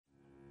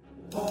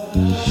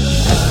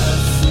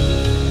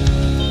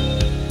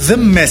The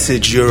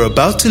message you're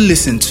about to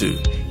listen to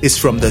is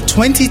from the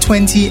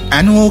 2020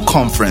 Annual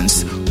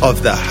Conference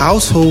of the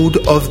Household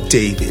of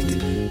David,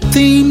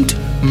 themed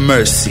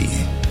Mercy.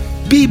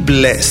 Be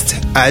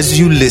blessed as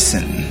you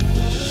listen.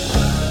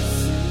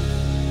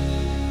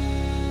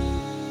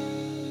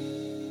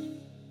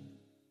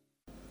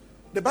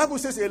 The Bible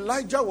says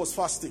Elijah was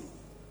fasting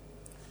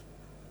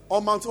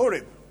on Mount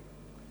Horeb.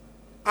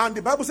 And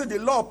the Bible said the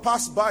Lord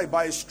passed by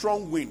a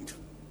strong wind.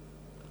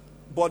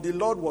 But the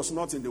Lord was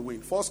not in the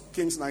wind. 1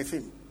 Kings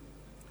 19.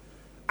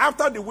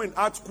 After the wind,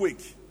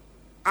 earthquake.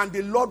 And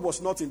the Lord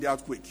was not in the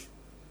earthquake.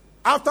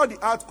 After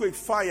the earthquake,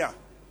 fire.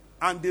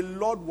 And the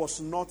Lord was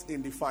not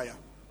in the fire.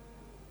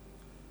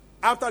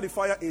 After the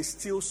fire, a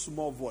still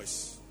small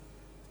voice.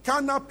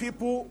 Cannot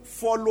people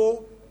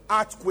follow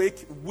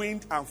earthquake,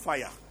 wind, and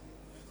fire?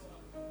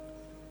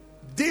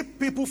 Deep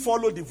people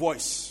follow the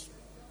voice.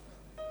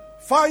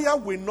 Fire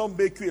will not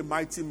make you a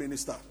mighty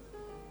minister.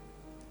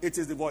 It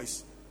is the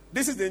voice.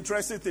 This is the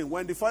interesting thing.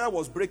 When the fire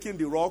was breaking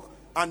the rock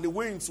and the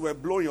winds were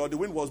blowing, or the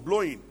wind was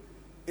blowing,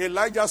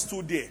 Elijah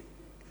stood there.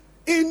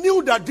 He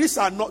knew that this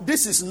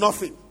is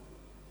nothing.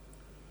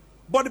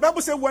 But the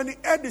Bible said when he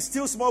heard the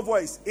still small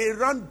voice, he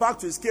ran back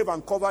to his cave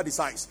and covered his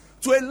eyes.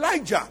 To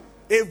Elijah,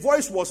 a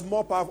voice was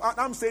more powerful.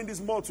 I'm saying this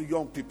more to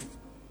young people.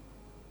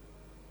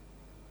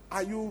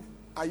 Are you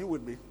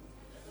with me?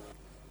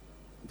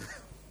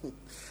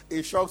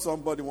 It shocked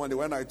somebody one day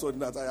when I told him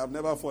that I have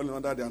never fallen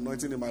under the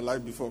anointing in my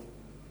life before.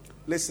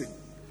 Listen,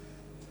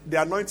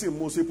 the anointing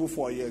moves people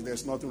for years.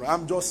 There's nothing wrong.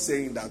 I'm just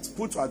saying that.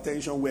 Put your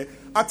attention where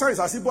at times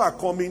as people are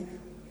coming,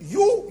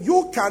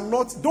 you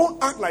cannot,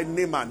 don't act like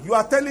Naaman. You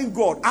are telling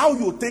God how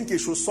you think he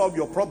should solve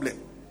your problem.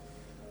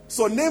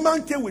 So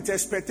Naaman came with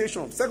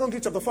expectation. 2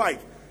 Kings chapter 5.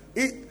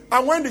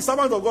 And when the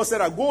servant of God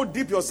said, go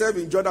dip yourself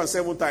in Jordan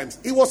 7 times,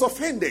 he was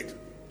offended.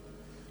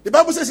 The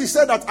Bible says he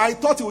said that I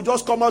thought he would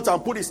just come out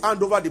and put his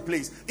hand over the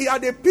place. He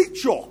had a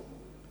picture.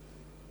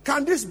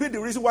 Can this be the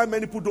reason why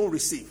many people don't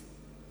receive?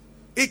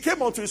 He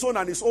came unto his own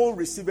and his own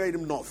received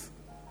him not.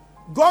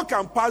 God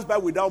can pass by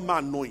without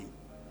man knowing.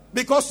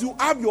 Because you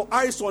have your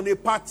eyes on a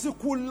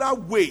particular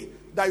way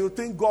that you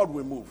think God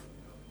will move.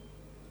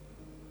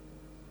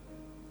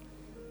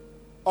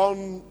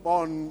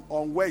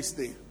 On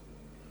Wednesday,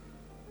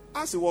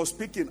 as he was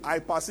speaking, I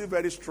perceived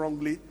very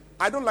strongly.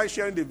 I don't like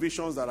sharing the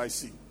visions that I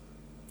see.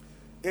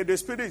 If the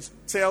Spirit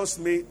tells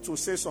me to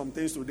say some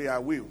things today, I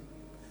will.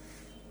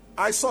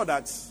 I saw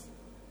that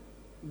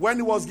when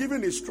he was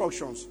giving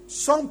instructions,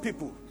 some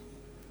people,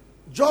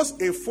 just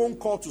a phone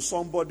call to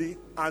somebody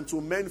and to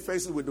mend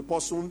faces with the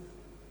person,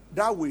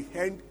 that will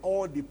end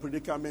all the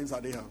predicaments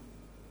that they have.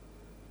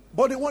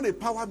 But they want a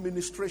power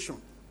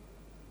ministration.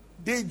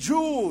 The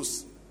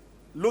Jews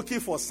looking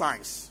for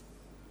signs.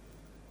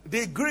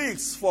 The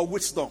Greeks for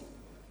wisdom.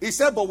 He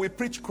said, but we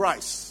preach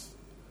Christ.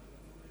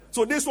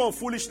 So this one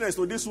foolishness,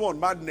 to this one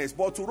madness.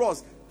 But to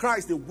us,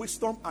 Christ, the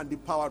wisdom and the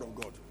power of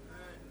God.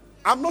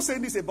 I'm not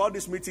saying this about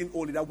this meeting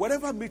only, that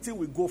whatever meeting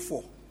we go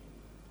for,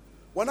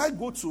 when I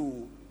go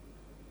to,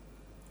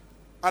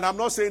 and I'm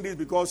not saying this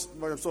because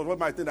what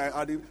might think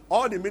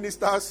all the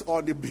ministers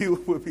on the bill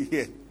will be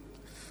here.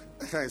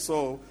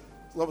 So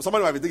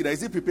somebody might be thinking,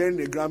 is he preparing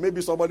the ground?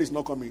 Maybe somebody's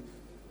not coming.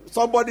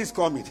 Somebody's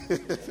coming.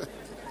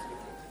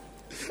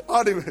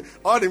 all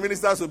the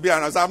ministers will be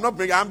around. So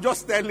I'm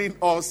just telling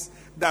us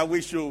that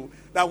we should,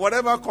 that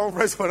whatever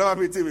conference,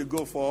 whatever meeting we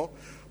go for,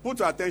 put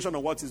your attention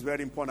on what is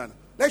very important.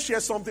 Let's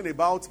share something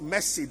about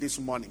mercy this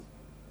morning.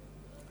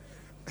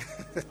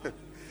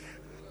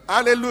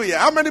 Hallelujah.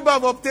 How many people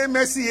have obtained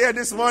mercy here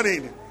this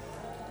morning?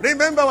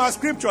 Remember our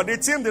scripture, the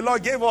theme the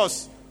Lord gave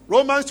us.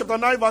 Romans chapter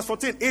 9 verse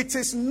 14. It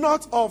is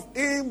not of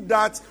him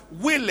that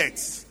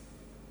willeth.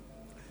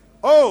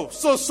 Oh,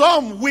 so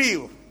some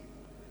will.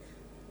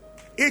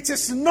 It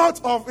is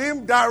not of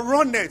him that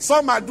runneth.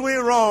 Some are doing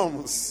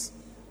wrongs.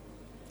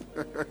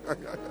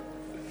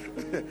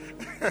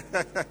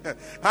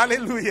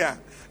 Hallelujah.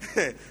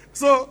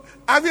 So,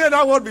 have you heard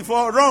that word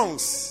before?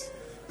 Wrongs.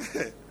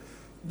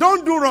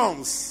 Don't do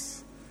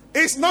wrongs.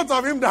 It's not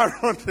of him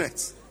that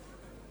runneth,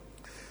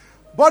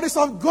 but it's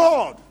of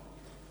God.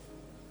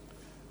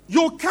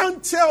 You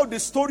can't tell the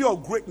story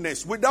of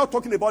greatness without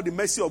talking about the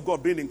mercy of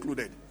God being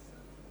included.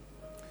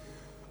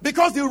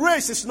 Because the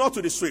race is not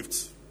to the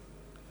swift.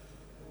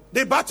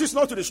 The battle is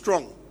not to the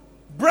strong.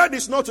 Bread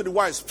is not to the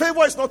wise.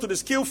 Favor is not to the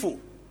skillful.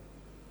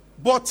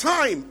 But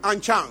time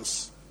and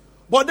chance.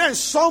 But then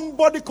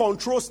somebody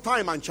controls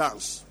time and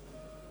chance.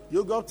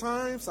 You got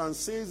times and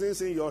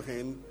seasons in your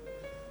hand.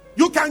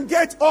 You can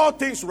get all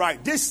things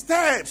right. The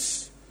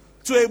steps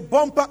to a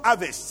bumper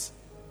harvest,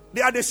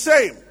 they are the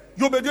same.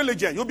 You'll be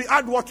diligent. You'll be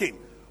hardworking.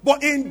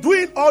 But in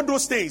doing all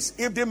those things,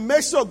 if the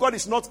mercy of God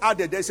is not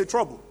added, there's a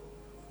trouble.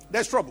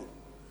 There's trouble.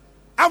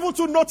 Haven't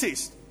you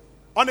noticed?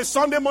 On a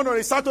Sunday morning, on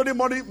a Saturday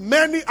morning,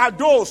 many are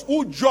those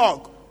who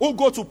jog, who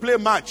go to play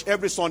match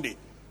every Sunday.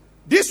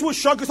 This will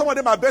shock you. Some of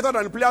them are better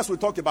than the players we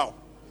talk about.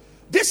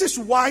 This is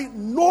why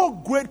no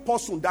great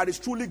person that is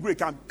truly great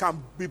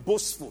can be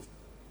boastful.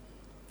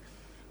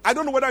 I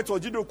don't know whether it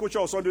was Gideon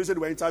Kocha or somebody said they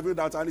were interviewed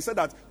that, and he said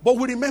that, but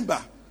we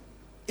remember,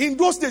 in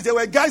those days, there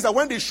were guys that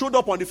when they showed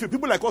up on the field,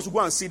 people like us would go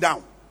and sit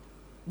down.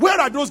 Where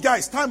are those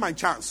guys? Time and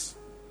chance.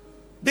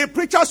 The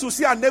preachers you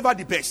see are never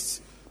the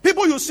best.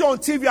 People you see on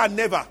TV are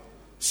never.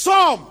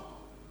 Some,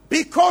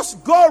 because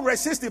God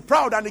resists the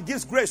proud and he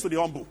gives grace to the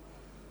humble.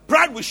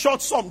 Pride will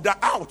shut some, they're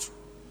out.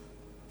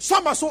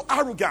 Some are so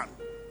arrogant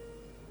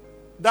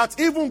that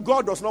even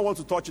God does not want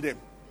to touch them.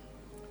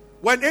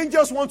 When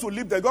angels want to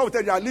leave them, God will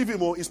tell you, leave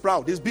him, he's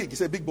proud, he's big,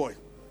 he's a big boy.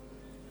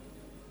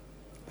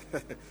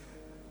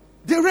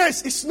 The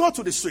race is not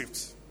to the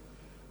swift.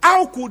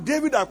 How could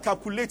David have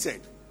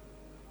calculated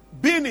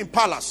being in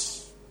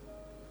palace?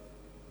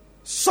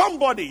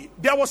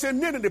 There was a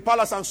need in the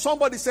palace, and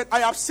somebody said,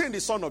 I have seen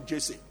the son of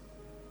Jesse.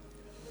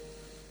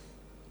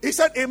 He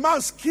said, a man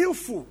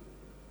skillful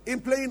in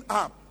playing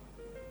harp.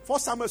 1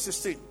 Samuel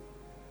 16.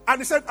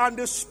 And he said, and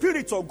the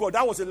Spirit of God,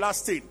 that was the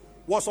last thing,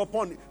 was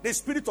upon him. The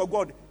Spirit of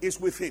God is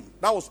with him.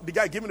 That was the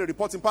guy giving the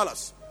report in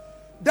palace.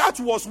 That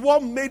was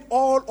what made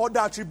all other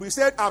attributes.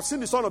 He said, I've seen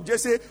the son of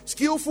Jesse,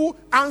 skillful,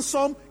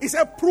 handsome. He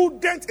said,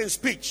 prudent in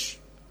speech,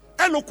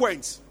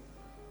 eloquent,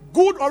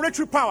 good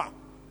oratory power.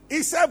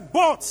 He said,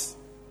 but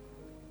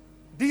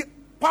the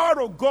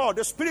power of God,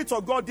 the Spirit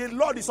of God, the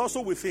Lord is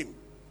also with him.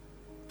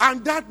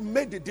 And that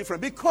made the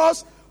difference.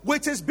 Because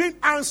with his being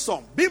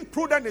handsome, being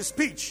prudent in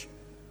speech,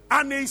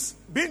 and his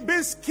being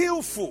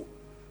skillful,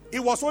 he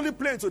was only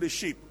playing to the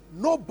sheep.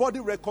 Nobody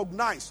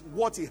recognized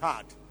what he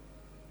had.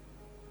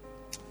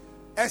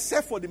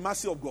 Except for the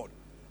mercy of God.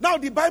 Now,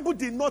 the Bible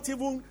did not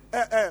even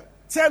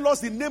tell us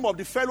the name of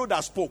the fellow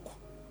that spoke.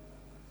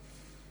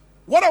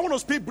 What I want to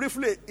speak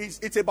briefly is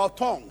it's about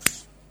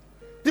tongues.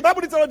 The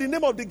Bible didn't tell us the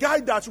name of the guy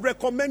that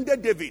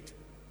recommended David.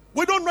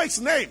 We don't know his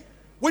name.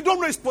 We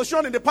don't know his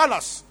position in the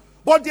palace.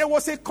 But there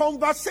was a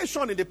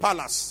conversation in the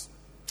palace.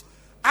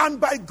 And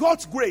by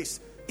God's grace,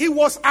 he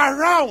was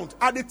around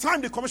at the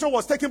time the commission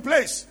was taking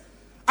place.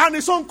 And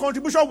his own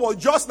contribution was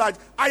just like,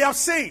 I have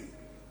seen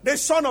the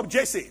son of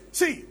Jesse.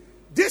 See,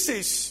 this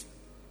is,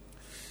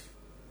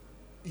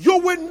 you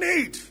will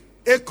need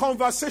a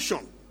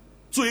conversation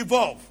to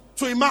evolve,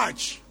 to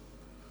emerge.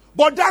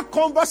 But that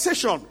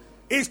conversation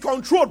is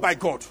controlled by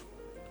God.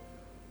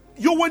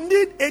 You will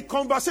need a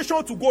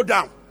conversation to go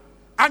down.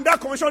 And that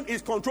conversation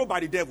is controlled by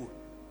the devil.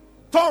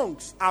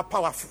 Tongues are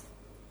powerful.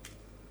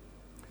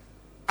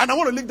 And I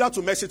want to link that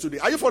to message today.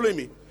 Are you following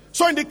me?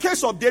 So in the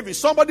case of David,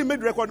 somebody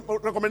made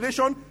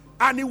recommendation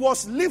and he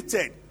was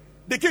lifted.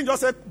 The king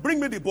just said, bring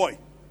me the boy.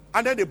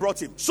 And then they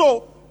brought him.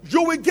 So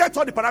you will get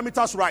all the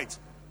parameters right.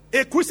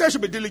 A Christian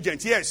should be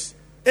diligent, yes.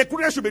 A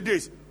Christian should be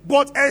this.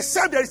 But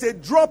except there is a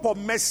drop of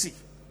mercy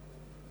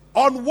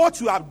on what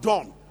you have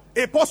done,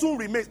 a person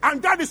remains.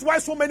 And that is why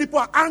so many people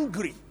are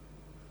angry.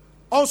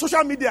 On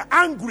social media,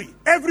 angry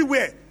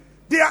everywhere.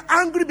 They are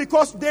angry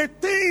because they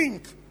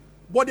think,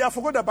 but they have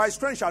forgotten that by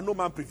strength shall no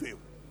man prevail.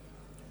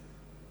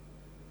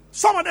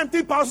 Some of them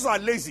think pastors are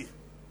lazy.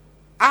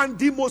 And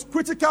the most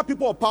critical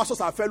people of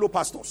pastors are fellow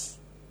pastors.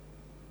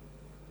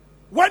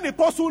 When a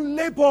person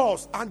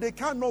labors and they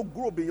cannot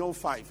grow beyond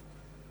 5,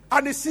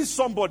 and he sees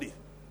somebody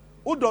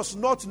who does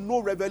not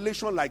know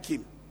revelation like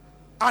him,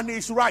 and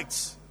he's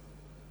right.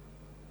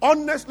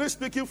 Honestly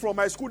speaking, from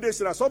my school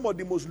days, some of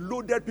the most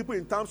loaded people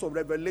in terms of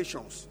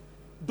revelations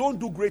don't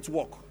do great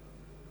work.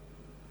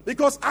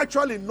 Because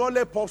actually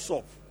knowledge pops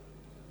up.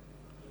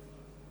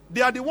 They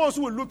are the ones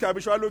who will look at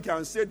visual look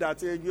and say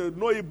that you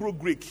know Hebrew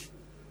Greek.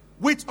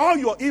 With all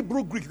your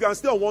Hebrew Greek, you can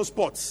stay on one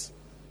spot.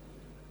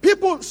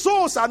 People,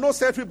 souls are not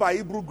set free by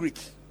Hebrew Greek.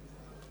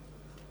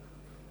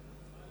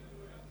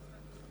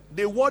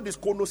 The word is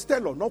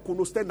konostello, not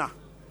konostena.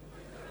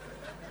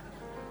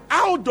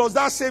 How does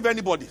that save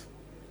anybody?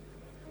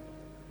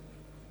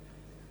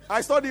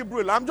 I study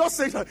Hebrew. I'm just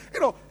saying,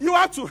 you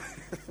have to.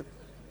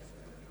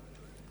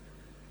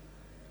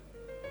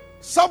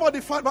 Somebody,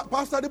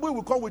 Pastor Debo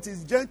will come with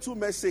his gentle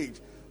message.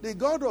 The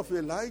God of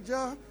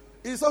Elijah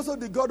is also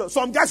the God of...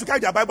 Some guys will carry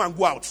their Bible and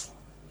go out.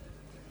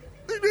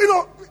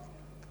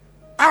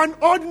 An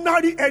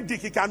ordinary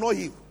headache he cannot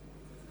heal.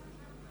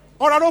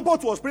 Honorable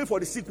was praying for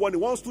the sick one.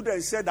 One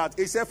student said that,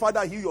 he said,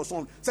 Father, heal your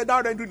son. Said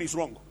that rendering is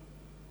wrong.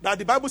 That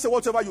the Bible said,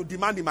 whatever you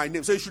demand in my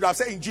name. So you should have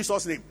said in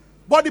Jesus' name.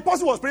 But the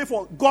person was praying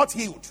for, got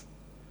healed.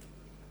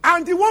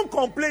 And the one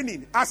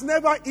complaining has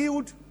never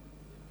healed.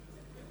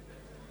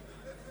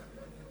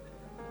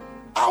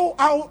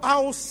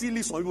 How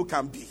silly some people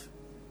can be.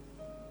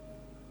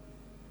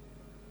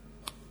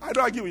 I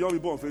don't argue with young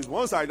people on Facebook.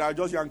 One side, I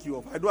just yank you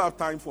off. I don't have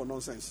time for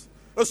nonsense.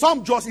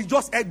 Some it's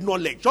just head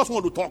knowledge. Just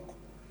want to talk.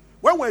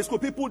 When we're in school,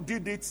 people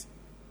did it.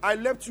 I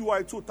left UI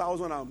in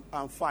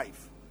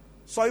 2005.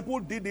 So people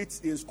did it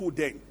in school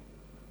then.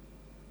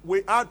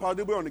 We had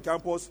Pastor on the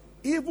campus.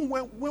 Even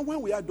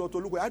when we had Dr.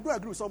 Luke, I do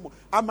agree with someone.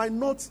 I might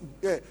not,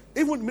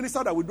 even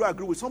minister that we do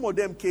agree with, some of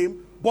them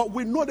came, but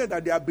we know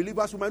that they are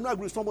believers. We might not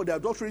agree with some of their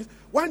doctrines.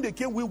 When they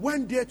came, we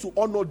went there to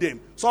honor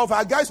them. Some of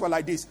our guys were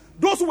like this.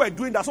 Those who were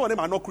doing that, some of them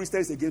are not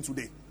Christians again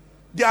today.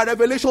 Their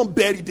revelation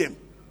buried them.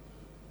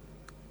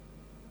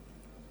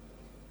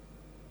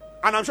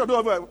 And I'm sure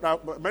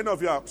many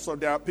of you are, so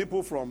there are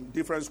people from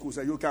different schools,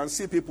 and you can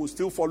see people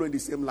still following the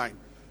same line.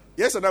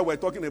 Yesterday we're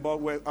talking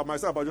about,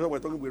 myself and we're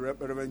talking with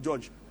Reverend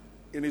George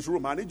in his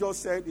room, and he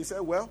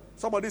said, well,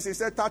 he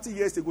said 30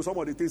 years ago, some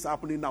of the things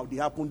happening now, they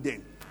happened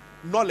then.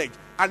 Knowledge.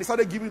 And he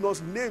started giving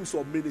us names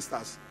of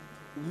ministers.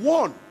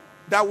 One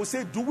that will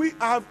say, do we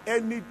have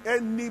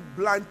any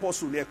blind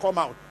person here come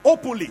out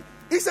openly?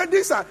 He said,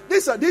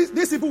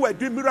 these people were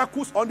doing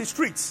miracles on the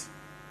streets.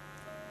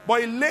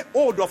 But he laid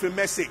hold of a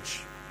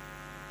message.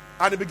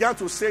 And he began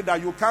to say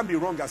that you can't be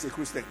wrong as a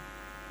Christian.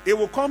 He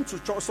will come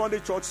to Sunday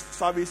church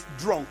service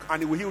drunk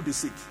and he will heal the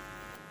sick.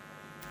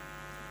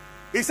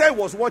 He said he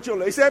was watching.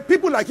 He said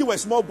people like you were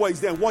small boys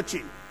then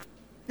watching.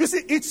 You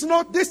see, it's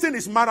not, this thing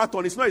is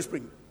marathon, it's not a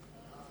sprint.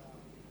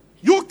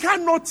 You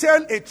cannot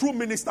tell a true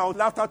minister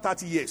after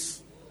 30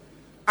 years.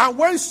 And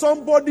when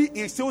somebody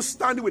is still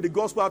standing with the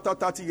gospel after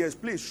 30 years,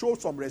 please show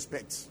some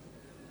respect.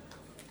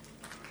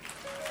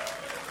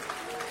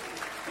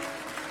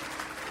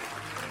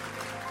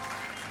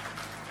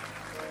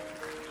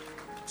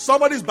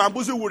 Somebody's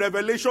bamboozled with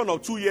revelation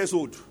of 2 years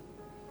old.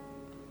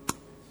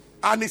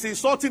 And is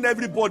insulting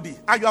everybody.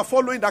 And you are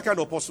following that kind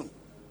of person.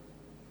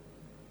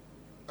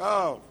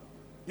 Oh,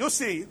 you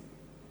see.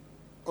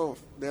 Oh,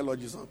 dear Lord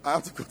Jesus. I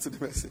have to go to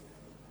the message.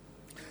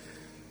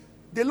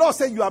 The Lord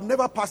said you have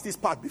never passed this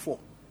part before.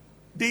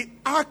 The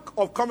Ark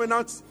of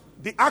Covenant,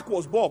 the Ark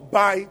was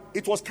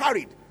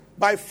carried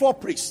by 4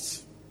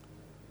 priests.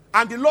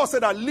 And the Lord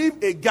said, I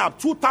leave a gap,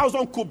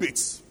 2,000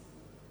 cubits,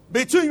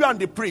 between you and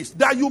the priest,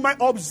 that you might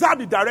observe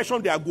the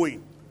direction they are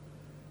going.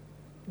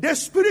 The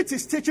Spirit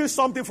is teaching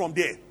something from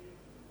there.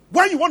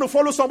 When you want to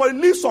follow somebody,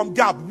 leave some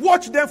gap.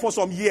 Watch them for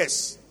some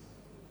years.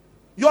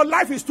 Your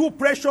life is too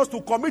precious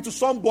to commit to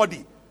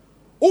somebody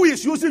who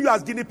is using you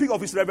as guinea pig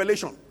of his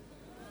revelation.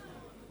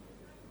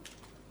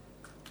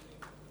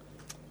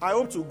 I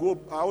hope to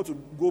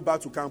go back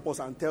to campus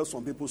and tell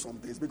some people some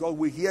things, because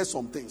we hear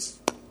some things.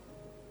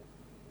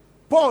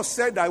 Paul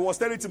said that he was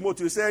telling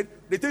Timothy, he said,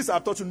 the things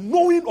I've taught you,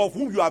 knowing of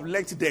whom you have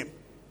learnt them.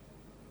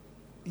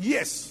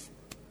 Yes.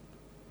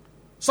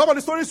 Some of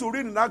the stories you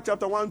read in Acts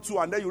chapter 1, 2,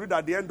 and then you read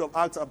at the end of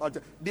Acts.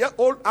 The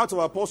old Acts of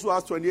Apostles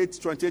has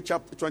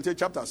 28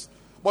 chapters.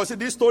 But see,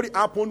 this story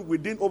happened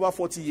within over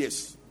 40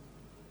 years.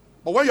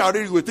 But when you are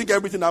reading, you will think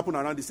everything happened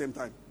around the same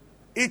time.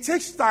 It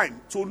takes time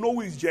to know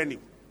who is journey.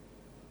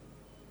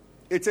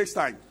 It takes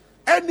time.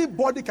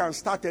 Anybody can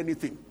start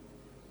anything.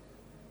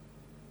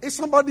 Is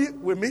somebody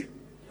with me?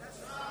 Yes,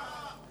 sir.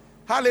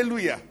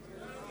 Hallelujah.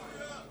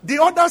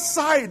 The other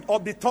side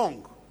of the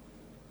tongue.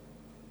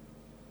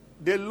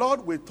 The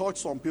Lord will touch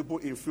some people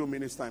in a few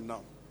minutes' time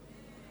now.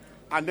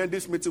 And then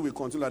this meeting will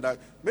continue like that.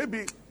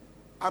 Maybe,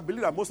 I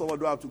believe that most of us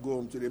don't have to go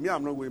home today. Me,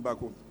 I'm not going back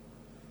home.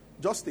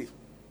 Just stay.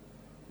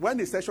 When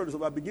the session is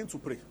over, begin to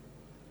pray.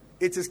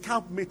 It is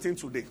camp meeting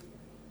today.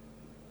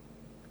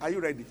 Are you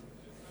ready?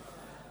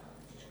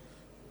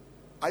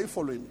 Are you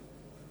following me?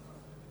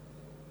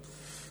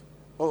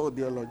 Oh,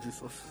 dear Lord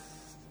Jesus.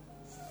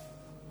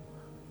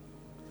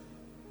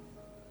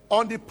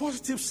 On the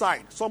positive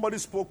side, somebody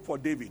spoke for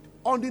David.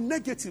 On the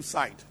negative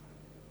side,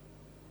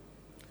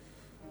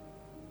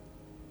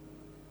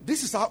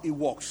 this is how it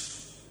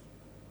works.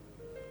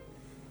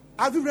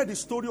 Have you read the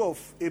story of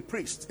a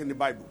priest in the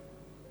Bible?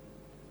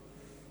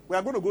 We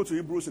are going to go to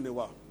Hebrews in a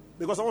while,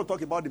 because I want to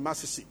talk about the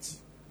mercy seat.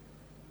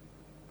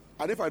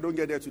 And if I don't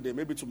get there today,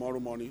 maybe tomorrow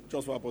morning,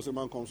 just for Apostle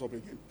Man comes up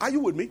again. Are you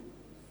with me?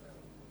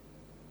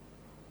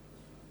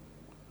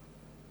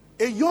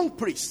 A young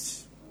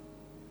priest.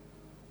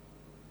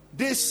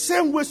 The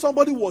same way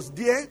somebody was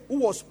there who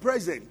was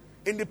present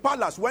in the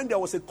palace when there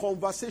was a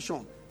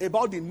conversation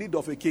about the need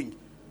of a king.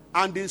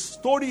 And the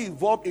story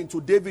evolved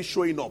into David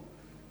showing up.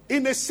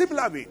 In a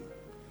similar vein,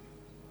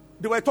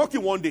 they were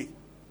talking one day.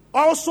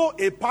 Also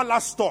a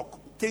palace talk,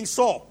 King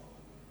Saul.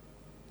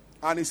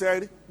 And he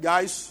said,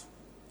 guys,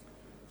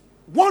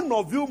 one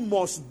of you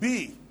must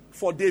be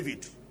for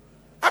David.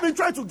 I've been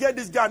trying to get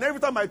this guy, and every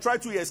time I try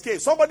to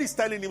escape, somebody's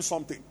telling him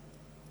something.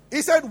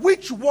 He said,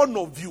 which one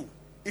of you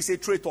is a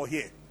traitor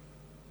here?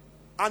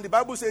 And the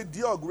Bible said,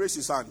 Diog raised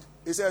his hand.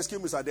 He said,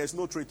 excuse me, sir, there's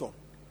no traitor.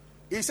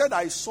 He said,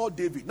 I saw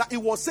David. Now, he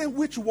was saying,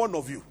 which one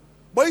of you?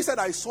 But he said,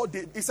 I saw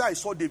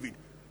David.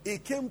 He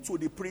came to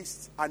the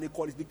priest, and he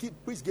called it. The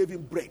priest gave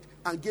him bread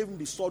and gave him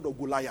the sword of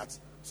Goliath.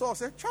 So I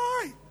said,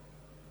 try.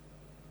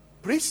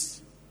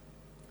 Priest?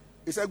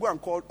 He said, go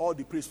and call all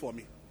the priests for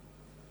me.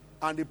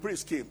 And the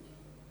priest came.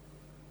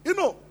 You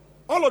know,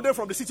 all of them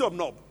from the city of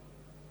Nob.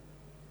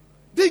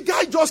 The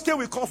guy just came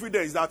with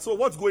confidence that, so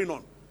what's going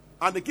on?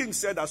 And the king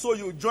said that, so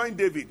you join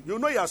David. You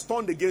know he has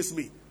turned against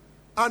me.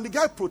 And the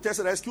guy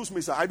protested, excuse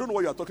me, sir, I don't know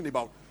what you are talking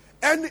about.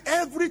 And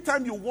every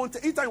time you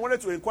wanted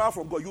to inquire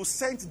from God, you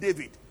sent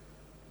David.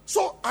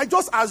 So I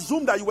just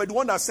assumed that you were the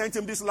one that sent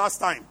him this last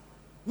time.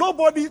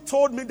 Nobody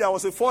told me there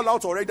was a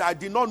fallout already. I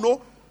did not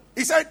know.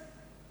 He said,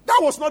 that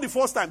was not the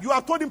first time. You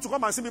have told him to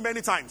come and see me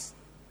many times.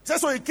 He said,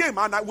 so he came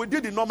and we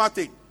did the normal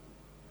thing.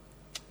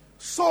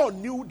 Saul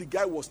knew the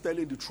guy was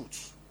telling the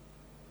truth.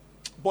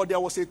 But there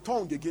was a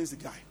tongue against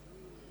the guy.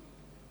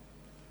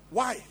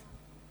 Why?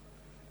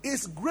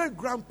 his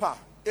great-grandpa,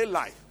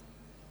 Eli,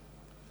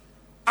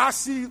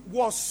 as he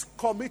was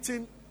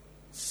committing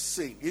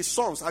sin, his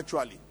sons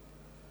actually,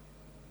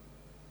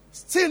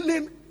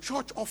 stealing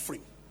church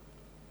offering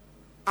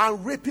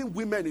and raping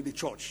women in the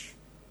church.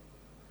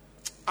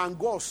 And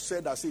God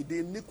said, the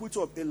iniquity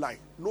of Eli,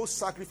 no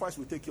sacrifice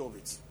will take care of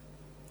it.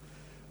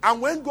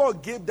 And when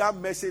God gave that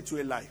message to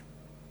Eli,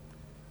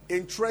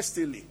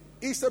 interestingly,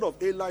 instead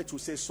of Eli to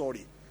say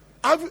sorry,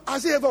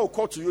 has it ever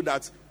occurred to you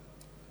that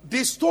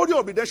the story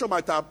of redemption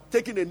might have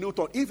taken a new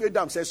turn if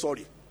Adam said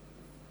sorry?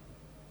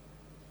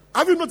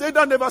 Have you noticed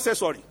Adam never said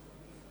sorry?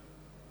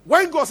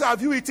 When God said,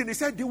 have you eaten? He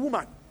said, the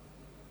woman.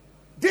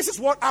 This is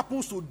what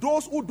happens to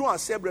those who don't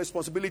accept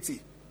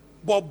responsibility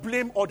but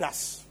blame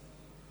others.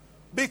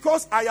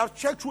 Because I have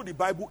checked through the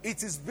Bible,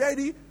 it is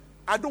very,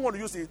 I don't want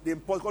to use the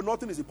impossible,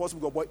 nothing is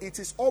impossible, but it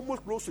is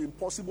almost close to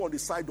impossible on the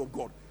side of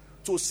God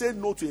to say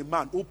no to a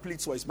man who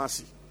pleads for his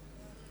mercy.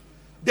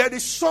 There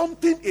is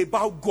something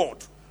about God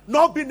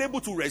not being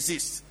able to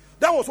resist.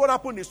 That was what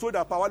happened in the story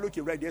that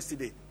Pawaloke read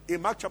yesterday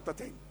in Mark chapter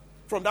 10,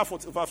 from that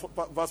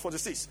verse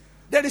 46.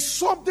 There is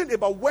something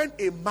about when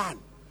a man,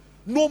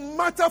 no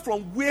matter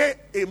from where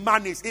a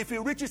man is, if he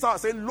reaches out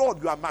and says,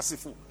 Lord, you are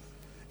merciful.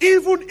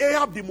 Even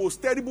Ahab, the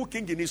most terrible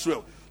king in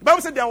Israel. The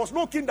Bible said there was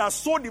no king that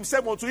sold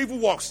himself unto evil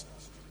works.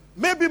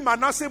 Maybe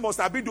Manasseh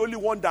must have been the only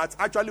one that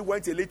actually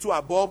went a little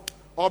above,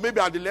 or maybe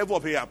at the level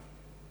of Ahab.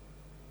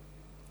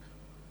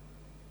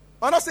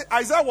 Manasseh,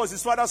 Isaiah was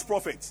his father's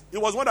prophet. He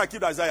was one that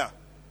killed Isaiah.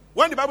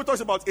 When the Bible talks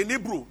about in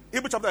Hebrew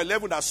chapter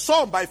 11, that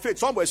some by faith,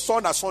 some were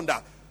sawn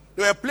asunder.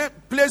 They were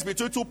placed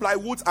between two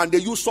plywoods and they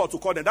used sword to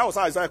cut them. That was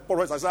how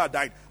Isaiah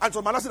died. And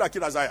so Manasseh that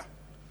killed Isaiah.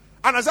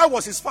 And Isaiah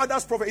was his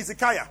father's prophet,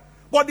 Hezekiah.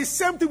 But the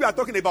same thing we are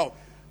talking about.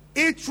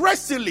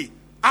 Interestingly,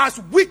 as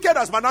wicked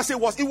as Manasseh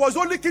was, he was the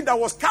only king that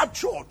was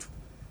captured.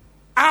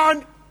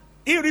 And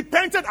he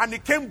repented and he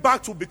came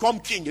back to become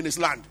king in his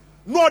land.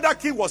 No other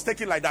king was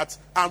taken like that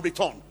and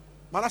returned.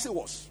 Manasseh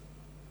was.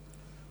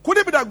 Could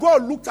it be that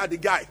God looked at the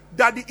guy,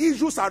 that the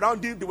issues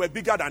around him, they were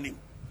bigger than him?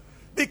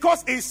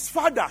 Because his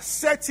father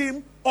set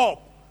him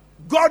up,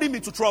 got him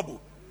into trouble.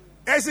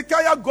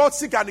 Hezekiah got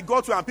sick and he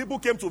got well, and people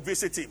came to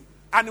visit him.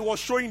 And he was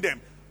showing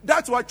them.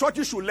 That's what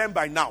churches should learn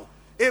by now.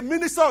 A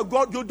minister of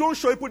God, you don't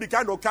show people the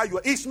kind of car you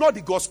are. It's not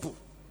the gospel.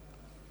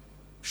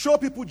 Show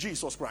people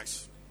Jesus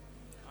Christ.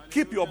 Hallelujah.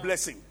 Keep your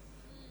blessing.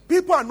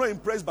 People are not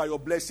impressed by your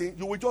blessing.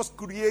 You will just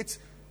create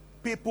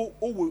people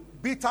who will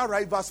bitter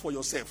rivals for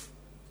yourself.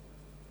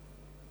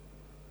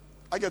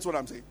 I get what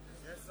I'm saying.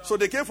 Yes, so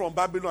they came from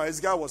Babylon. This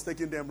guy was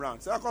taking them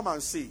around. Say, come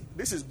and see.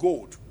 This is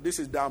gold. This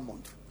is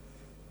diamond.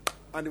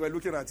 And they were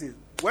looking at it.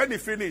 When he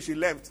finished,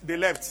 they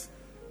left.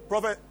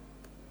 Prophet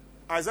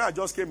Isaiah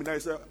just came in and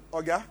he said,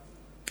 Oga,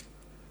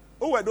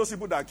 who were those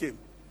people that came?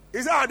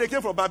 He said, they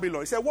came from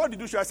Babylon. He said, what did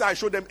you show? I said, I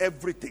showed them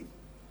everything.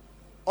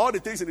 All the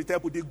things in the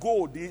temple, the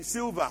gold, the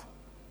silver.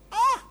 He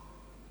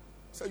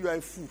said, you are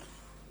a fool.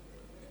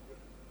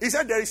 He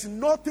said, there is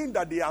nothing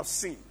that they have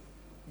seen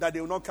that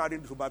they will not carry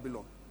into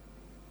Babylon.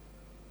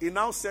 He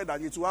now said that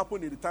it will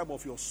happen in the time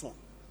of your son.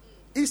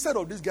 Instead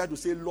of this guy to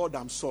say, Lord,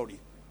 I'm sorry,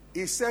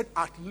 he said,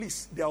 at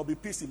least there will be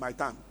peace in my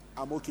time.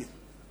 I'm okay.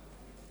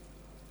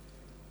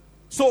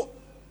 So,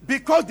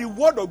 because the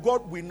word of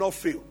God will not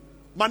fail,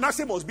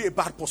 Manasseh must be a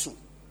bad person.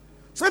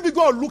 So maybe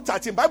God looked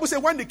at him. Bible says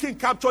when the king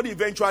captured him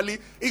eventually,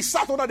 he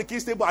sat under the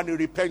king's table and he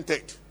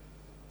repented.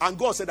 And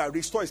God said that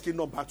restore his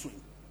kingdom back to him.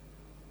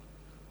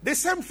 The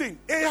same thing,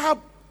 Ahab,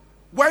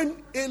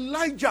 when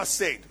Elijah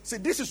said, see,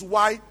 this is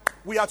why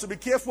we have to be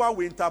careful how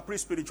we interpret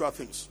spiritual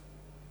things.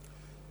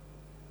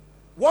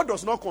 What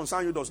does not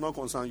concern you does not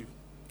concern you.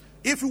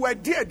 If you were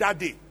there that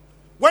day,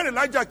 when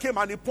Elijah came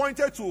and he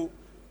pointed to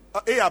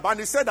Ahab and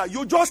he said that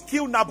you just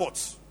killed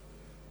Naboth.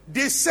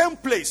 The same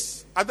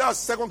place, and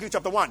that's 2 Kings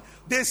chapter 1,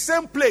 the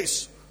same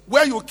place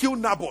where you killed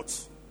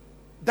Naboth,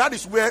 that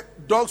is where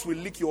dogs will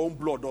lick your own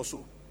blood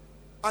also.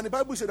 And the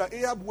Bible said that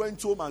Ahab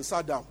went home and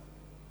sat down.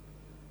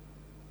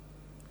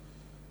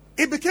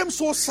 It became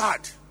so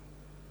sad.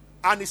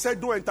 And he said,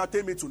 don't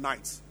entertain me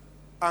tonight.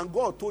 And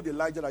God told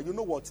Elijah that, you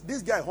know what,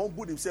 this guy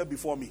humbled himself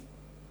before me.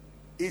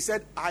 He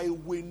said, I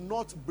will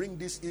not bring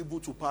this evil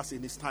to pass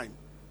in his time.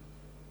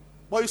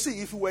 But you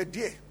see, if you were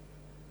there,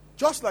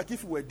 just like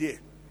if you were there,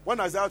 when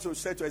Isaiah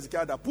said to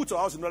Hezekiah that put your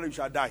house in order, you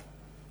shall die.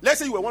 Let's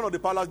say you were one of the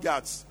palace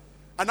guards.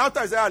 And after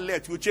Isaiah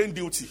left, you changed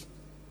duty.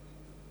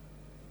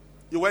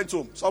 You went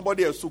home.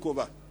 Somebody else took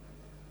over.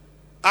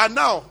 And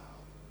now,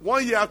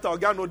 1 year after,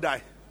 Oga no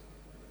die.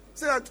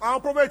 Say,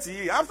 I'm prophet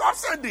here. I've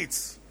said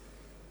it.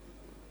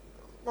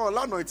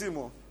 Oh,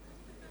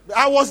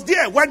 I was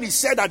there when he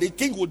said that the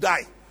king would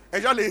die.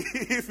 Especially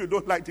if you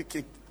don't like the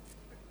king.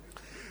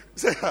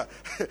 Say,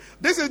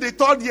 this is the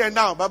 3rd year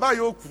now. Baba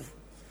Yoku.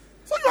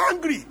 So you're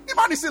angry. The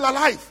man is still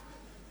alive.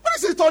 What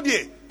is the 3rd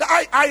year?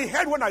 I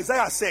heard when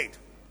Isaiah said,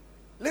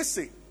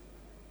 listen.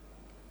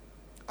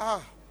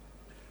 Am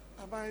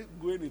I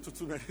going into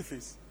too many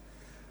things?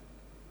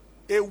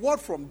 A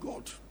word from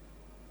God.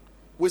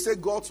 We say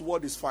God's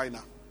word is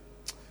final.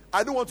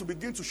 I don't want to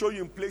begin to show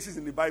you in places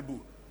in the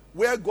Bible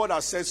where God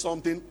has said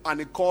something and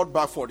he called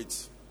back for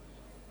it.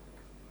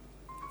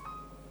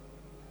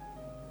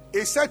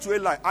 He said to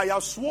Eli, I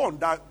have sworn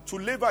that to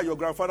labor your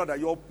grandfather that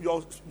your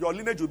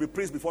lineage will be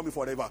praised before me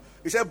forever.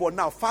 He said, but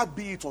now far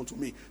be it unto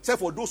me. He said,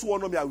 for those who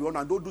honor me, I will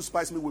honor, and those who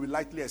despise me will be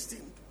lightly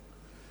esteemed.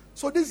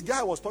 So this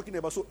guy was talking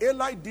about, so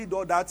Eli did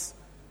all that,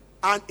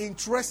 and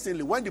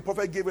interestingly, when the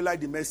prophet gave Eli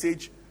the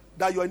message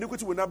that your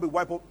iniquity will not be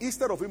wiped up,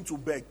 instead of him to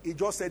beg, he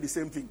just said the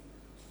same thing.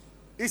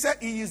 He said,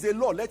 he is the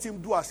Lord, let him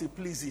do as he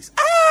pleases.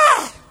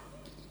 Ah!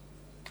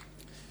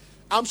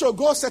 I'm sure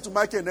God said to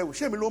Michael,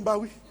 shame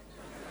me.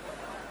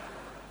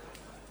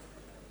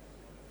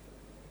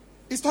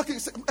 He's talking.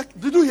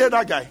 Did you hear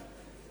that guy?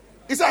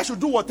 He said, I should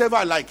do whatever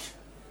I like.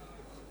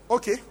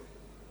 Okay.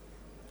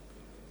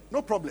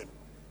 No problem.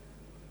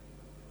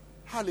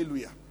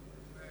 Hallelujah.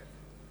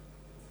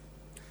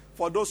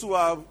 For those who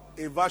have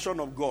a version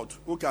of God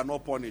who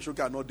cannot punish, who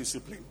cannot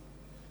discipline.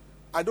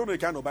 I don't know the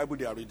kind of Bible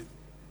they are reading,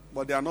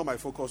 but they are not my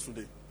focus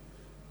today.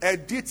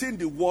 Editing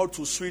the word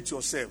to suit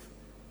yourself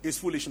is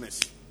foolishness.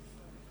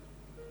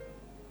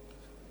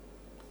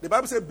 The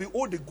Bible says,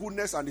 behold the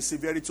goodness and the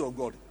severity of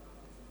God.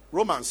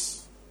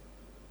 Romans.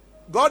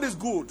 God is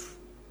good.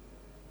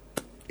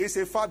 He's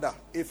a father.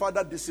 A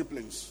father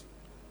disciplines.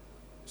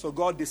 So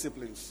God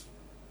disciplines.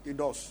 He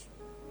does.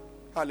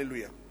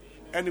 Hallelujah.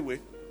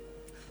 Anyway.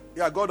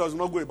 Yeah, God does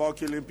not go about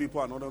killing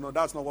people. No,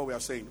 that's not what we are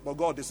saying. But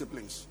God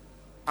disciplines.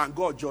 And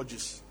God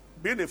judges.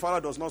 Being a father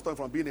does not stand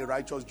from being a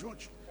righteous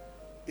judge.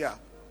 Yeah.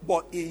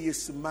 But he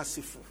is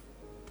merciful.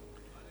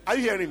 Are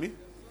you hearing me?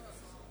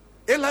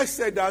 Eli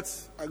said that,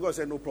 and God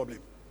said, no problem.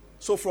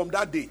 So from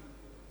that day,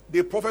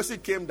 the prophecy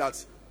came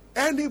that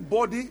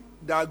anybody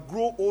that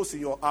grow old in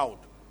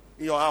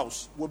your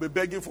house will be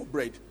begging for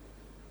bread.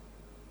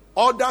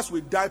 Others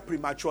will die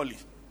prematurely.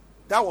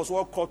 That was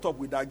what caught up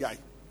with that guy.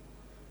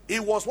 He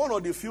was one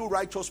of the few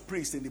righteous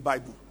priests in the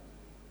Bible.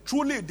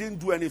 Truly, he didn't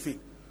do anything.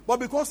 But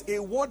because a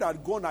word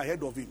had gone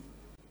ahead of him.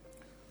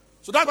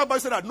 So that Bible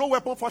said that no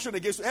weapon fashioned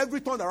against you,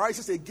 every tongue that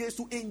rises against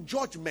you in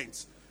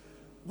judgment.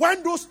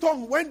 When those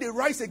tongues, when they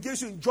rise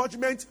against you in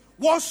judgment,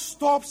 what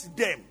stops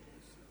them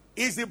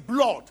is the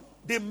blood,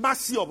 the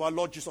mercy of our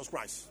Lord Jesus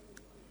Christ.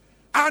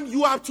 And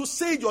you have to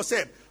say it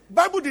yourself.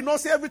 Bible did not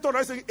say every tongue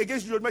rising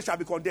against you in judgment shall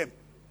be condemned.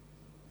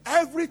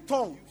 Every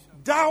tongue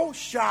thou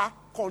shalt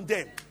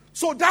condemn.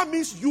 So that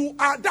means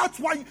that's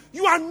why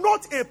you are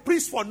not a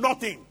priest for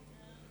nothing.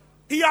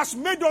 He has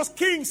made us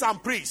kings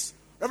and priests.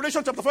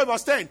 Revelation chapter 5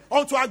 verse 10.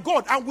 Unto our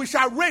God, and we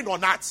shall reign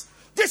on earth.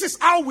 This is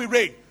how we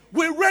reign.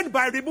 We reign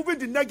by removing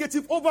the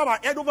negative over our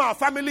head, over our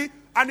family,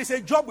 and it's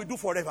a job we do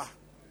forever.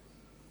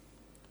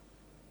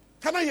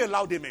 Can I hear a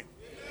loud amen?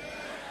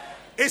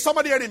 Yeah. Is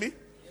somebody hearing me?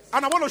 Yes.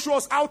 And I want to show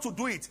us how to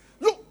do it.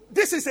 Look,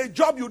 this is a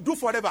job you do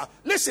forever.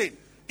 Listen,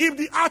 if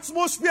the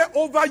atmosphere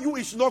over you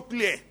is not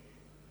clear,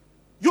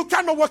 you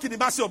cannot work in the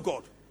mercy of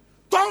God.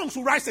 Tongues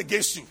will rise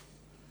against you.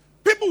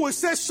 People will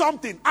say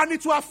something, and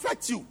it will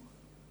affect you.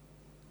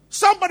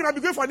 Somebody might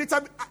be going for an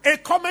interview, a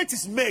comment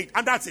is made,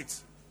 and that's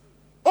it.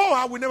 Oh,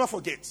 I will never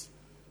forget.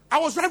 I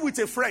was driving with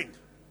a friend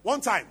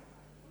one time,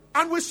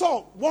 and we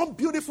saw one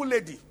beautiful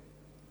lady.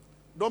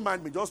 Don't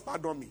mind me, just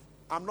pardon me.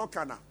 I'm not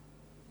Kana.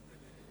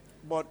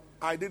 But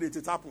I did it,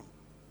 it happened.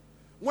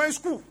 We're in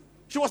school.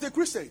 She was a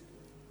Christian.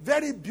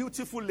 Very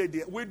beautiful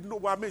lady.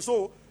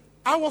 So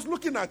I was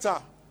looking at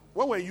her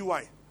when we were in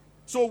UI.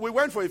 So we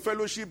went for a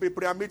fellowship, a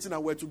prayer meeting,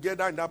 and we're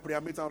together in that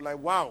prayer meeting. I was like,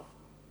 wow.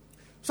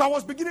 So I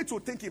was beginning to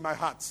think in my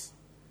heart,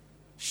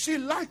 she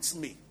likes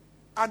me,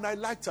 and I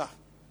liked her.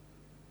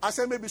 I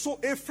said, maybe. So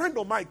a friend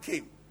of mine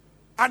came,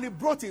 and he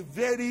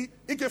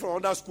came from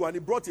another school, and he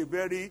brought a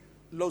very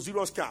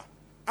luxurious car.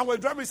 And we're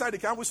driving inside the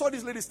car, and we saw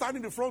this lady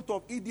standing in front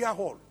of Idia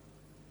Hall.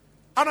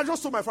 And I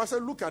just told my friend, I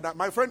said, look at that.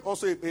 My friend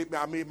also,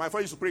 my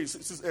friend used to pray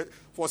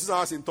for 6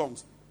 hours in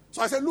tongues.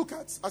 So I said, look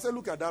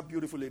at that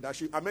beautiful lady.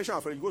 I mentioned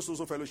her friend, he goes to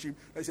social fellowship,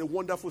 and she's a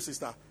wonderful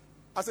sister.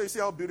 I said, you see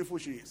how beautiful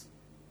she is?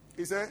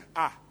 He said,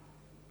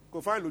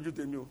 go find Loju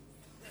Temio.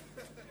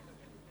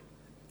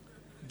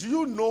 Do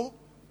you know,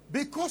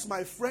 because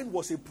my friend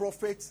was a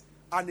prophet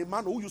and a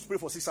man who used to pray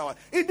for 6 hours,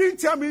 he didn't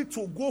tell me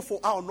to go for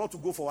her or not to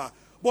go for her.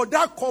 But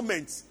that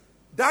comment,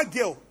 that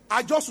girl,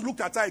 I just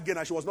looked at her again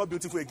and she was not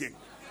beautiful again.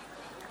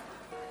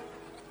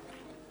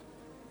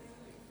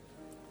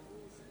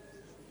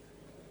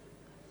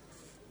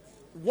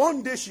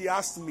 One day she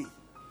asked me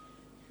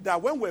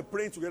that when we're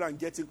praying together and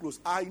getting close,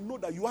 I know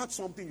that you had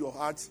something in your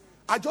heart.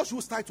 I just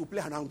used time to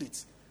play around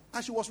it.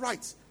 And she was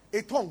right.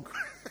 A tongue.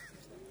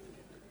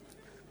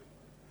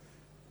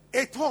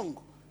 A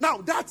tongue. Now,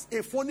 that's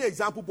a funny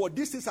example, but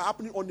these things are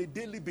happening on a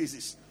daily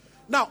basis.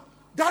 Now,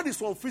 that is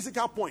from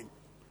physical point.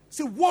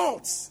 See,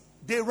 words,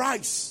 they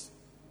rise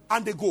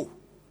and they go.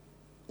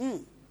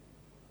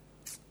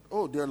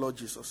 Oh, dear Lord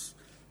Jesus.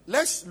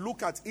 Let's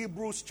look at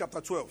Hebrews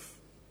chapter 12.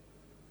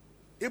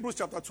 Hebrews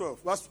chapter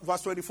 12,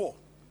 verse 24.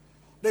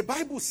 The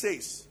Bible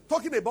says,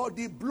 talking about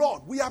the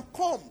blood, we have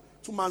come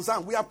to Mount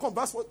Zion. We have come,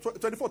 verse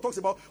 24 talks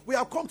about, we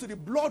have come to the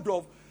blood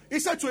of, he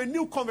said, to a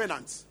new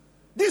covenant.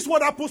 This is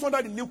what happens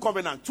under the new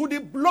covenant. To the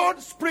blood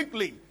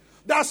sprinkling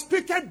that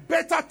speaketh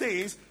better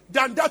things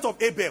than that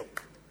of Abel.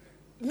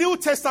 New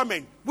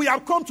Testament, we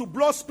have come to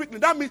blood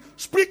sprinkling. That means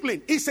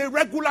sprinkling is a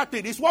regular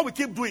thing. It's what we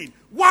keep doing.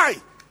 Why?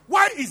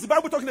 Why is the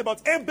Bible talking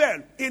about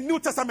Abel in New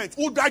Testament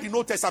who died in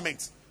Old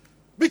Testament?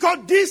 Because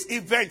this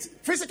event,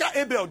 physical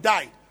Abel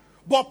died,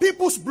 but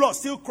people's blood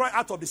still cry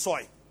out of the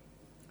soil.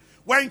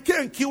 When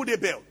Cain killed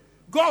Abel,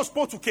 God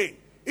spoke to Cain.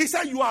 He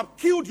said, you have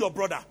killed your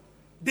brother.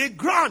 The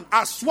ground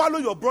has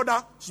swallowed your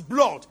brother's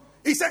blood.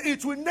 He said,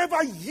 it will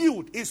never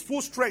yield its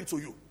full strength to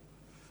you.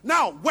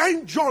 Now,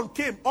 when John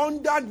came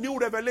under new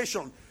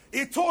revelation,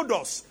 he told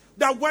us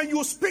that when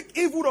you speak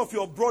evil of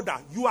your brother,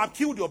 you have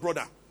killed your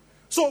brother.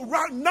 So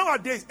right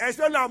nowadays,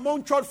 especially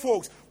among church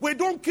folks, we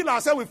don't kill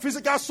ourselves with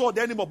physical sword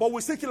anymore, but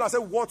we still kill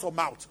ourselves with words of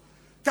mouth.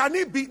 Can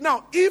it be?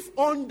 Now, if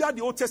under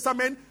the Old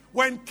Testament,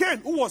 when Cain,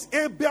 who was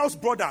Abel's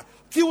brother,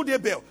 killed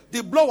Abel,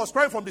 the blood was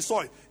crying from the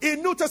soil.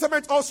 In New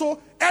Testament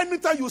also,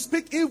 anytime you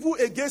speak evil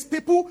against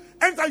people,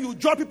 anytime you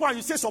judge people and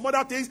you say some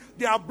other things,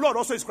 their blood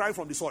also is crying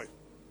from the soil.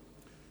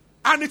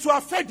 And it will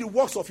affect the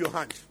works of your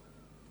hand.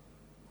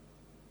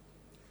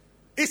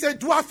 It's a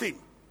dual thing.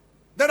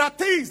 There are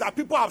things that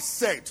people have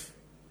said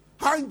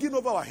hanging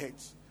over our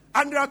heads.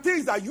 And there are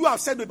things that you have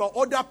said about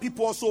other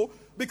people also,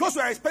 because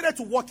we are expected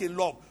to walk in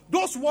love.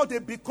 Those words, they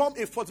become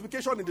a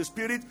fortification in the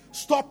spirit,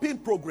 stopping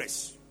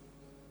progress.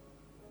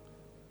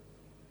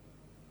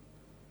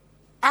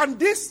 And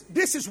this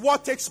is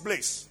what takes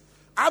place.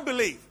 I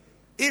believe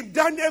if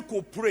Daniel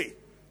could pray,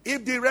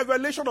 if the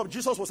revelation of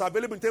Jesus was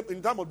available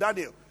in time of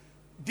Daniel,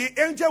 the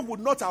angel would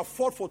not have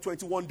fought for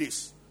 21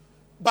 days.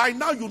 By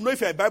now, you know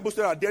if you're a Bible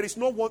student, there is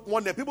no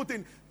one there. People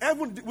think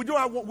heaven,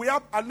 we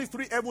have at least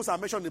 3 heavens are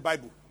mentioned in the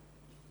Bible.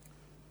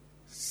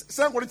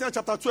 2 Corinthians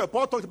chapter 12,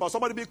 Paul talked about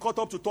somebody being caught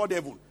up to 3rd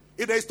heaven.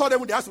 If there is 3rd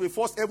heaven, there has to be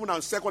 1st heaven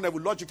and 2nd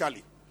heaven,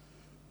 logically.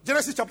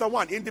 Genesis chapter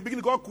 1, in the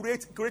beginning, God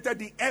created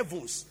the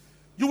heavens.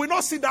 You will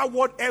not see that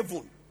word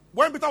heaven.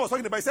 When Peter was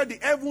talking about it, he said the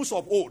heavens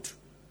of old.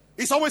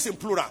 It's always in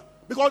plural.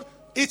 Because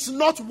it's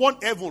not one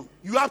heaven.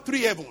 You have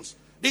 3 heavens.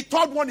 The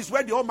 3rd one is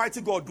where the Almighty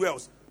God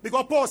dwells.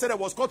 Because Paul said it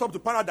was caught up to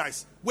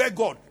paradise, where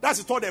God.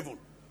 That's the 3rd heaven.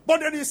 But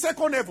then the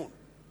 2nd heaven.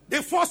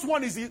 The first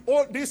one is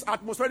this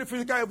atmospheric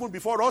physical heaven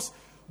before us.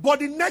 But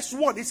the next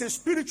one is a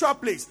spiritual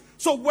place.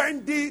 So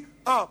when the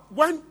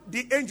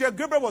angel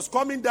Gabriel was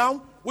coming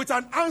down with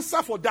an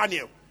answer for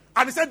Daniel,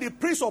 and he said the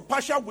prince of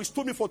Persia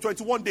withstood me for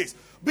 21 days.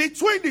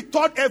 Between the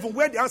 3rd heaven,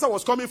 where the answer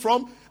was coming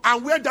from,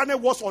 and where Daniel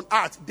was on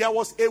earth, there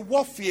was a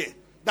warfare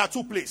that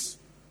took place.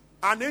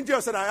 An angel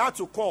said, I had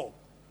to call.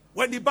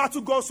 When the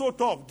battle got so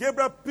tough,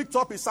 Gabriel picked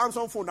up his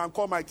Samsung phone and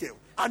called Michael.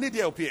 I need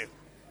help here.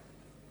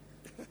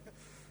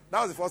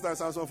 That was the first time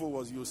Samsung phone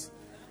was used.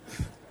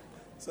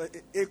 So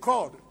he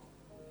called.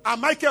 And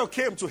Michael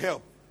came to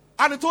help.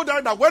 And he told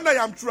them that when I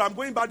am through, I'm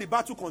going back, the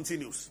battle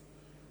continues.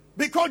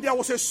 Because there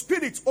was a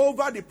spirit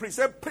over the prince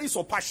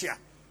of Persia.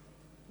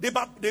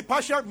 The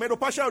Persia,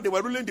 Medo-Persia, they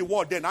were ruling the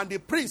world then, and the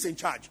prince in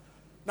charge.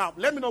 Now,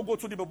 let me not go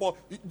too deep, but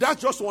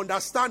that's just to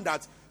understand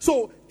that.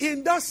 So,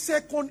 in that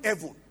 2nd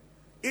heaven,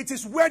 it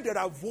is where there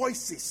are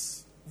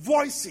voices,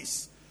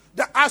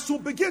 that as you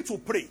begin to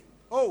pray,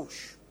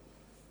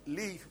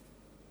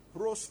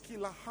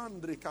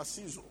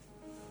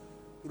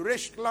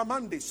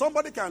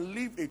 somebody can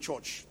leave a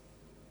church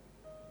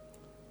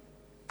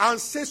and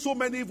say so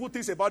many evil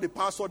things about the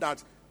pastor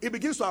that it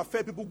begins to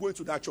affect people going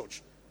to that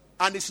church.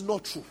 And it's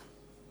not true.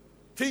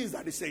 Things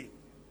that they say.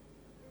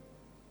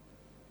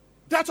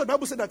 That's what the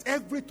Bible said, that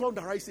every tongue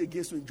that rises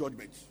against you in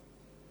judgment.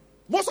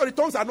 Most of the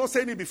tongues are not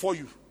saying it before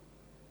you.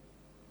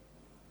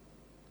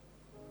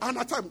 And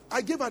at time,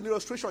 I gave an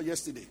illustration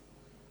yesterday.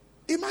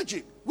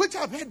 Imagine, which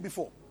I've heard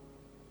before.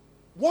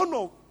 One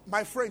of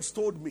my friends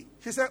told me,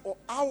 he said,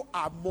 how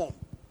our mom,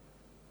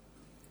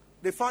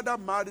 the father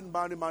married,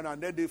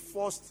 and then the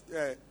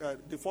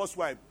first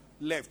wife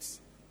left.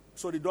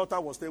 So the daughter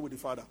was staying with the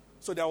father.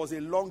 So there was a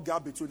long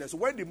gap between them. So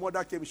when the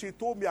mother came, she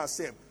told me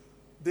herself,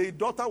 the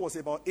daughter was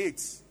about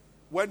 8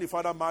 when the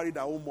father married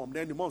her own mom.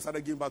 Then the mom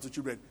started giving birth to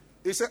children.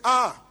 He said,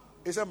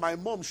 my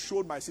mom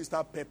showed my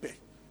sister Pepe.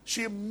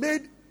 She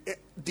made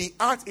the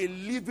earth a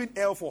living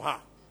hell for her.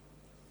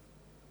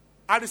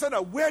 And he said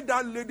that where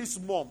that lady's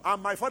mom,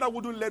 and my father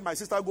wouldn't let my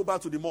sister go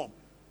back to the mom,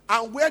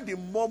 and where the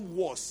mom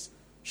was,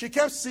 she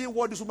kept seeing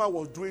what this woman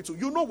was doing to.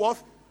 You know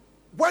what?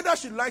 Whether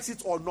she likes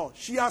it or not,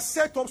 she has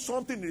set up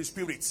something in the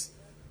spirit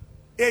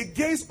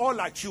against all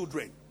her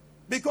children.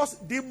 Because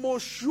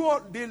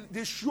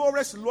the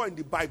surest law in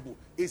the Bible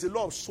is the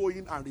law of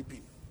sowing and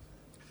reaping.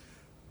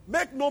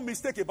 Make no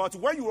mistake about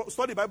it. When you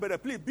study the Bible,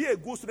 please be a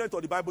good student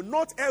of the Bible.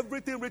 Not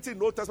everything written in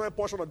the Old Testament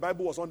portion of the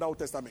Bible was under Old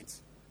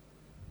Testament.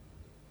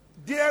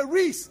 There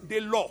is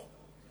the law.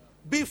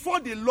 Before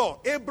the law,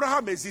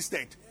 Abraham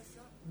existed.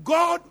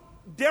 God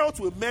dealt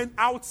with men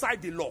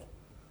outside the law.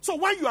 So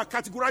when you are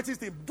categorizing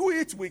things, do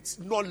it with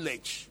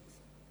knowledge.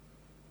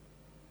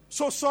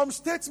 So some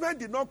statements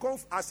did not come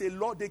as a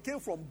law, they came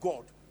from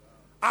God.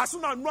 As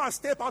soon as Noah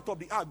stepped out of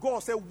the ark,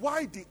 God said,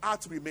 why the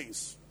earth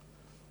remains?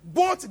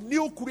 Both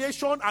new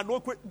creation and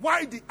old creation,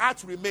 why the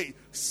earth remains?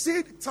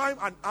 Seed time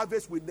and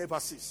harvest will never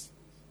cease.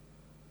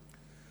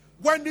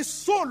 When the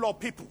soul of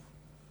people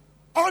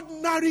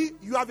Ordinary,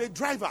 you have a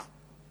driver,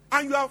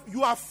 and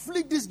you have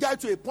flicked this guy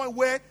to a point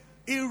where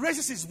he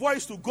raises his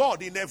voice to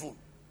God in heaven.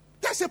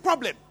 That's a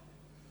problem.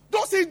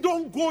 Don't say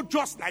don't go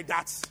just like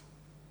that.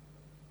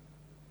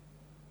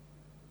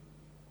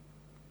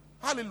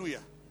 Hallelujah.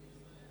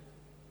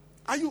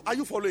 Are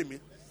you following me?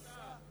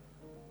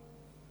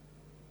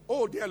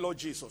 Oh, dear Lord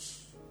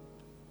Jesus.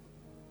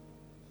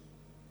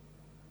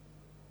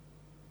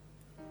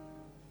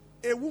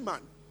 A woman,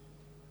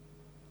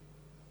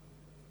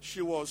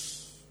 she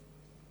was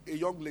a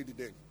young lady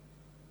then.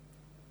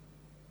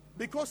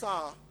 Because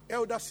her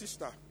elder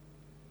sister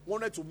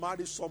wanted to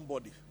marry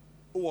somebody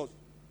who was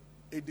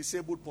a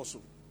disabled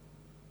person,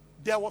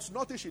 there was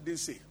nothing she didn't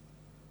say.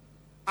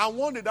 And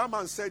one day that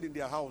man said in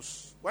their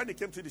house, when he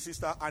came to the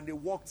sister and they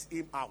walked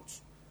him out,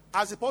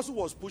 as the person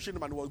was pushing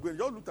him and was going,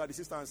 just looked at the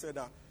sister and said,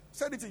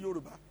 said it in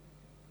Yoruba.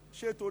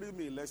 She told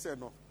me, let's say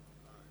no.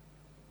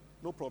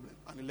 No problem.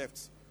 And he left.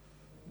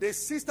 The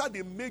sister,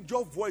 the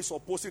major voice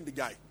opposing the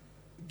guy,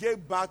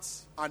 gave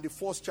birth and the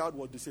first child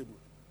was disabled.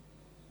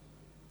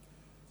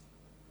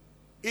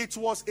 It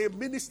was a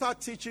minister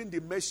teaching the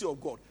mercy of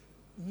God.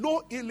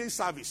 No healing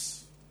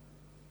service.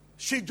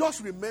 She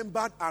just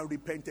remembered and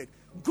repented.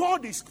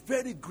 God is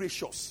very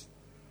gracious.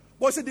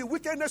 But see, the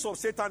wickedness of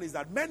Satan is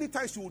that many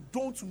times you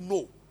don't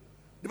know.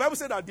 The Bible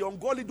said that the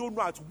ungodly don't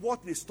know at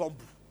what they stumble.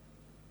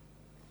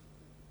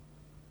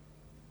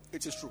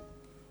 It is true.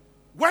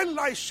 When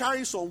light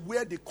shines on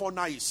where the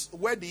corner is,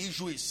 where the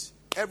issue is,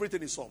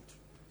 everything is solved.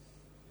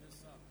 Yes,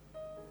 sir.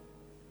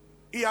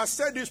 He has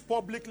said this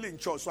publicly in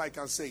church, so I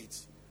can say it.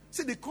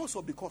 See, the cause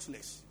of the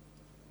causeless.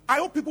 I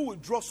hope people will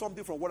draw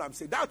something from what I'm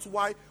saying. That's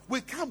why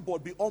we can't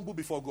but be humble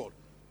before God.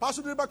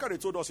 Pastor Rebecca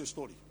told us a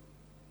story.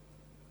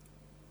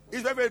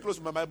 He's very, very close.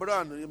 My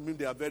brother and him,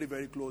 they are very,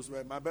 very close.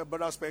 My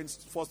brother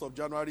spends 1st of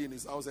January in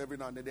his house every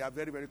now and then. They are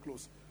very, very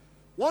close.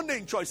 One day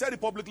in church, he said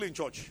it publicly in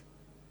church.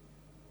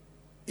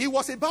 He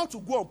was about to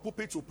go on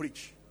pulpit to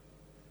preach.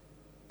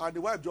 And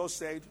the wife just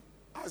said,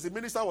 as the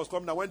minister was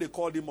coming, and when they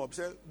called him up,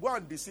 said, go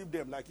and deceive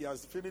them like he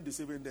has finished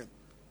deceiving them.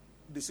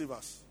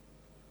 Deceivers.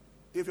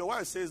 If your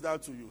wife says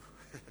that to you,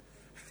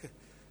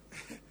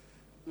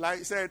 like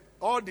he said,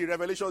 all the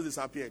revelations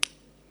disappeared.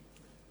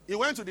 He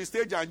went to the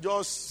stage and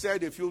just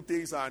said a few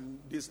things and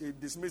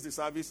dismissed the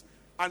service.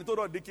 And he told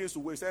all Dickens to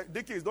wait. He said,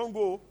 Dickens, don't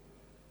go.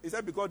 He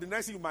said, because the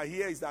next thing you might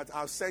hear is that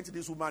I've sent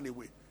this woman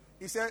away.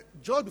 He said,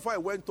 just before I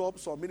went up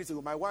some minutes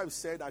ago, my wife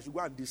said I should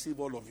go and deceive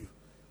all of you.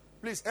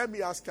 Please, let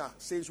me ask her,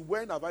 since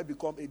when have I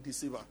become a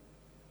deceiver?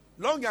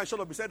 Long and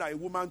short of it, said that a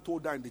woman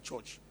told her in the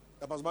church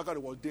that Pastor Bakari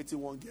was dating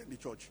one girl in the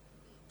church.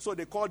 So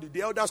they called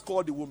the elders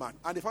called the woman,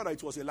 and they found out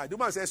it was a lie. The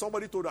woman said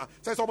somebody told her.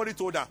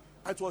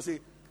 And it was a.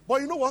 But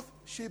you know what?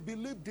 She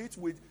believed it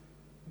with.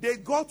 They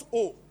got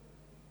home,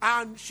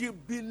 and she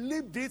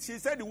believed it. She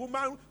said the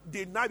woman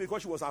denied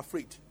because she was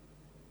afraid.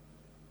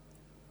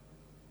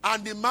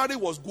 And the marriage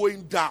was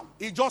going down.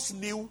 He just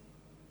knew.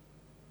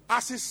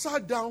 As he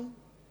sat down,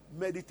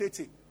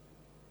 meditating,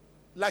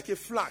 like a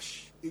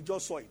flash, he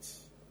just saw it.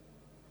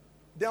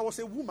 There was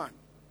a woman,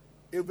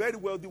 a very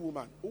wealthy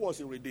woman, who was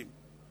in Redeem.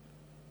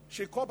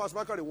 She called Pastor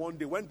Bakari one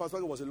day when Pastor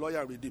Bakari was a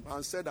lawyer in Redeem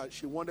and said that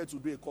she wanted to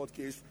do a court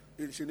case.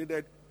 She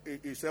needed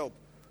his help.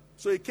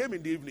 So he came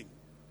in the evening.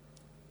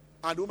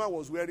 And the woman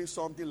was wearing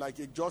something like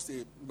just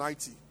a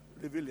nightie,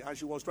 revealing, and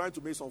she was trying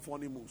to make some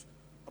funny moves.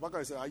 Pastor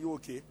Bakari said, are you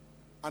okay?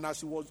 And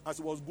as he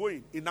was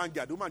going in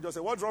anger, the woman just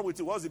said, what's wrong with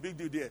you? What's the big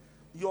deal there?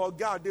 Your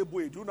guy,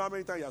 boy, do you know how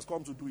many times he has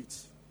come to do it?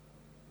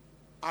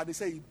 And he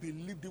said he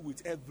believed it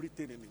with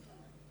everything in him.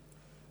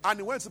 And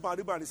he went to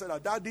Padibo and he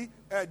said, Daddy,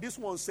 this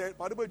one said,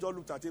 Padibo just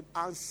looked at him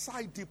and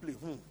sighed deeply.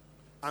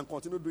 And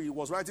continued doing it. He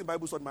was writing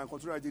Bible study and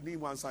continued writing, didn't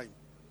one sign.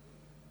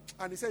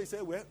 And he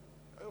said, well,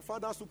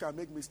 fathers too can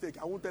make mistakes.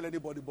 I won't tell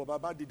anybody, but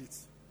Baba did it.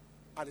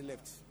 And he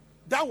left.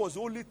 That was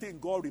the only thing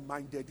God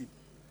reminded him.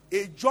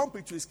 He jumped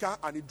into his car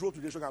and he drove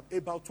to the camp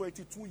about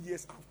 22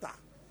 years after.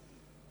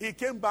 He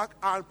came back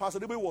and Pastor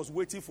Debo was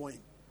waiting for him.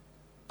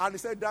 And he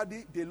said,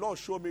 Daddy, the Lord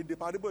showed me. The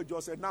Pastor Debo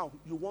just said, now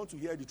you want to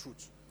hear the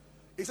truth.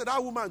 He said,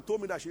 that woman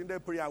told me that she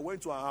needed prayer. I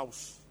went to her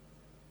house.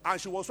 And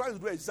she was trying to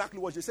do exactly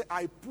what she said.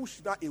 I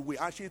pushed that away.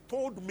 And she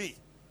told me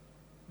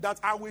that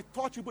I will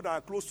touch people that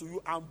are close to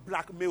you and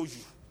blackmail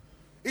you.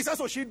 He said,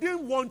 so she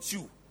didn't want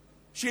you.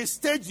 She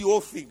staged the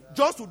whole thing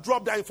just to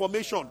drop that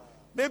information.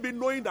 Maybe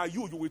knowing that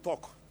you will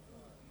talk.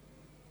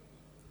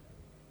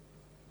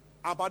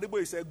 And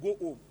Padibo said, go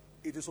home.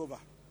 It is over.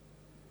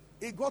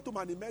 He got home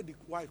and he met the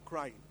wife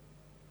crying.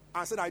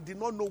 And said, I did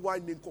not know why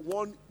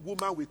one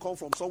woman will come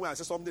from somewhere and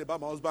say something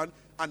about my husband,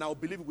 and I'll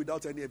believe it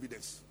without any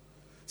evidence.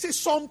 See,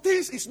 some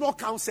things is not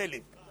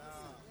counseling.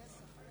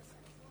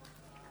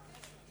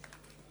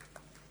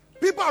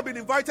 People have been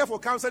invited for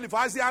counseling. For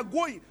as they are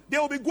going, they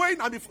will be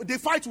going, and the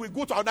fight will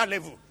go to another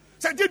level.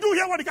 Say, did you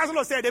hear what the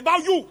counselor said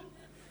about you?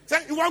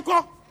 Say, you won't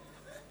come.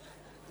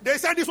 They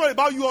said this one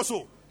about you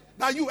also.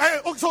 That you,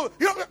 so,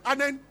 and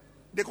then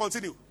they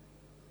continue.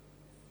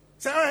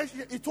 Say,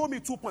 he told me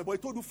 2 points, but he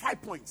told you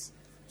 5 points.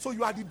 So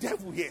you are the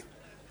devil here.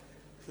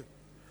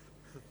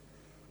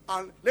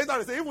 And later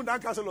they say, even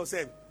that counselor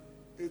said,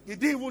 He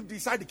didn't even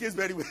decide the case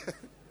very well.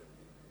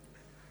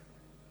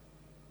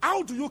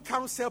 How do you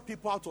counsel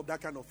people out of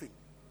that kind of thing?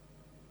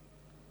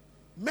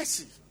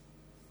 Mercy.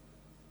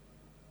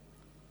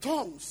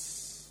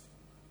 Tongues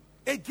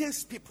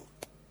against people.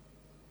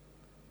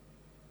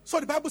 So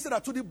the Bible said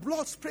that to the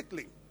blood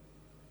sprinkling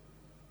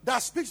that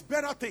speaks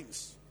better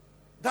things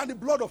than the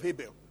blood of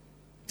Abel.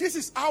 This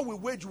is how we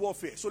wage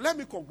warfare. So let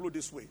me conclude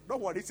this way.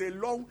 Don't worry, it's a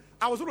long...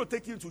 I was going to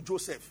take you to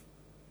Joseph.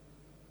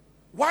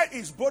 Why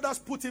his brothers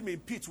put him in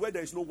pit where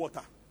there is no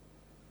water?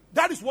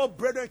 That is what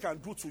brethren can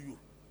do to you.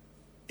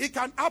 It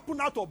can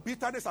happen out of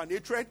bitterness and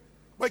hatred,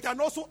 but it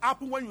can also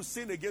happen when you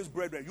sin against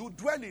brethren. You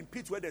dwell in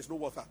pit where there is no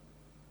water.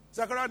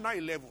 Zechariah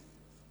 9:11.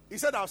 He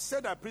said, I've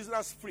set thy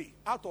prisoners free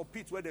out of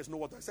pit where there is no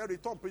water. He said,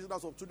 return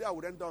prisoners of today, I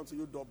will render down to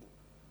you double.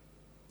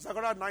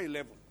 Zechariah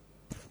 9:11.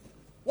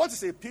 What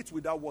is a pit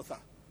without water?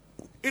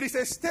 It is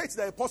a state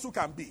that a person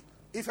can be.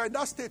 If you're in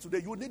that state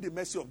today, you need the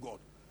mercy of God.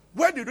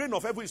 When the reign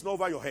of heaven is not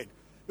over your head.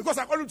 Because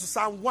according to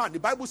Psalm 1, the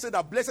Bible said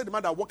that blessed the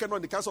man that walketh not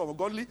in the counsel of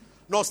ungodly,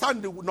 nor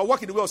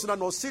walk in the way of sinner,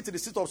 nor sit in the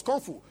seat of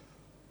scornful.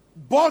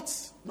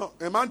 But, no,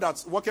 a man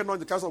that walketh not in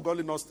the counsel of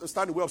ungodly, nor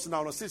stand in the way of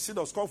sinner, nor sit in the seat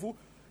of scornful,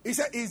 he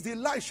said, his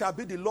delight shall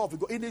be the law of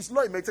God. In his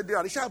law he meditated day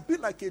and night. It shall be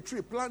like a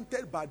tree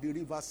planted by the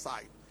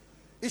riverside.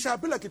 It shall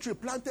be like a tree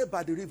planted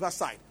by the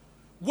riverside.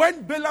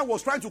 When Balaam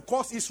was trying to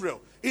curse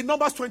Israel, in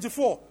Numbers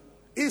 24,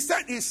 he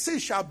said, his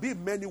seed shall be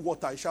many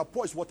water. He shall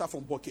pour his water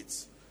from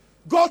buckets.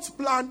 God's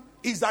plan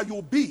is that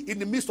you'll be in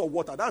the midst of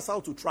water. That's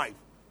how to thrive.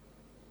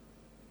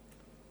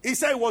 He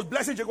said it was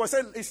blessing Jacob. He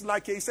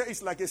said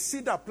it's like a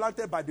cedar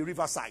planted by the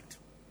riverside.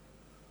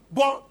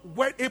 But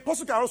when a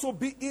person can also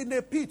be in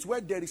a pit where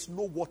there is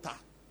no water.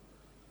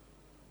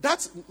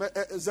 That's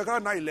Zechariah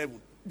 9:11.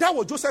 That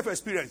was Joseph's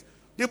experience.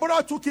 The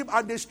brother took him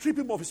and they stripped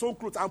him of his own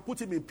clothes and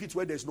put him in pit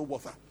where there is no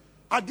water.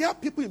 And there are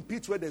people in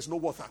pits where there is no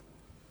water.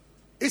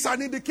 It's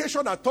an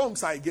indication that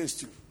tongues are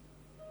against you.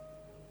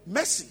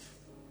 Mercy.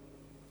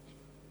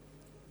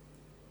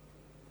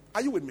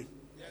 Are you with me?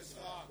 Yes, sir.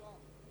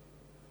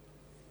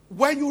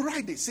 When you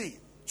write this, see,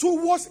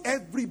 towards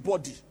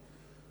everybody,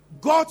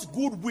 God's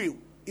goodwill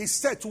is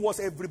set towards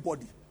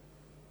everybody,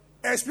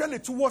 especially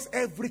towards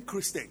every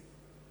Christian.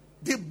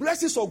 The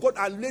blessings of God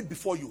are laid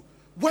before you.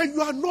 When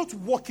you are not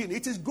working,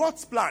 it is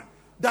God's plan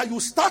that you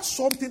start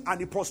something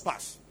and it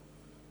prospers.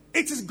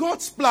 It is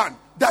God's plan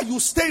that you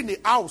stay in the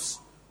house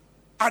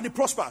and it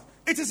prospers.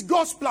 It is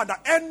God's plan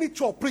that any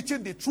church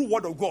preaching the true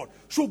word of God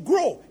should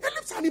grow. It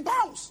lives and it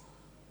bounds.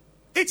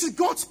 It is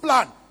God's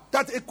plan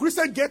that a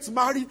Christian gets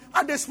married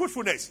and there's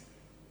fruitfulness.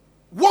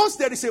 Once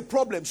there is a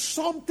problem,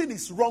 something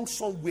is wrong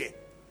somewhere.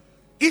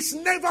 It's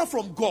never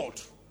from God.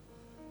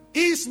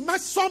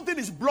 Something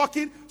is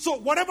blocking. So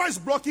whatever is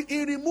blocking,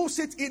 he removes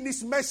it in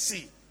his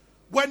mercy.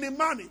 When a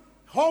man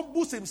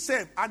humbles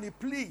himself and he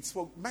pleads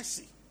for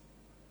mercy.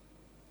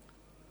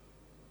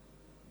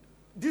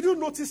 Did you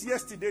notice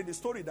yesterday in the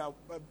story that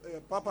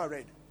Papa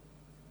read?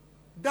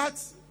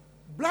 That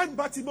blind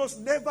Bartimaeus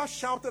never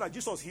shouted that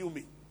Jesus healed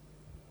me.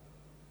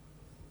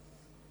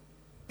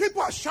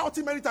 People are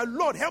shouting many times,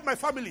 Lord, help my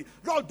family.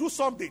 Lord, do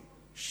something.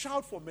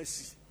 Shout for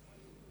mercy.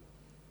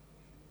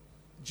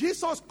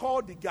 Jesus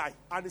called the guy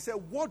and he said,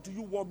 what do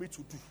you want me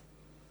to do?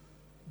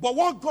 But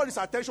what got his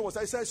attention was,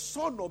 he said,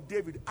 Son of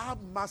David,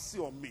 have mercy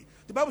on me.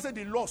 The Bible said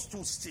the Lord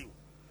stood still.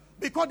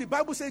 Because the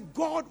Bible said,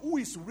 God who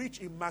is rich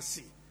in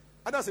mercy.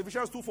 And that's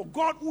Ephesians 2 for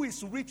God who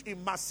is rich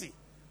in mercy.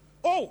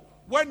 Oh,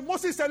 when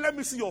Moses said, let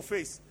me see your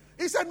face.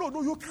 He said,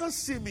 no, you can't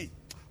see me.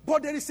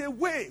 But there is a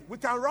way we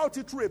can route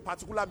it through a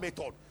particular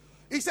method.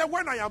 He said,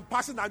 when I am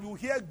passing and you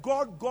hear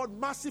God,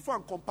 merciful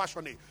and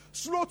compassionate,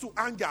 slow to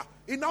anger.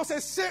 He now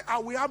says, say, I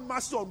will have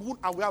mercy on whom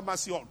I will have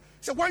mercy on. He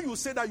said, when you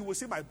say that, you will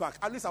see my back.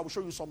 At least I will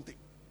show you something.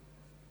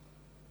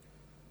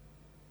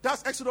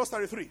 That's Exodus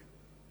 33. It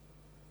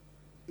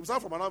was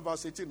out from another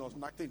verse 18 or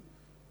 19.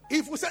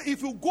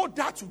 If you go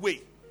that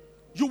way,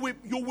 you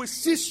will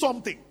see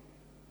something.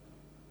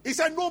 He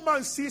said, no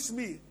man sees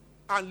me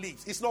and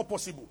lives. It's not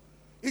possible.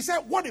 He said,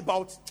 what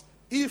about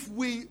if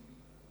we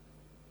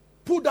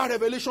put that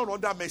revelation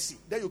under mercy?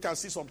 Then you can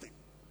see something.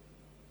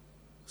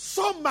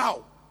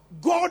 Somehow,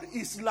 God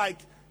is like,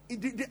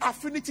 the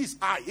affinity is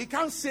high. He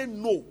can't say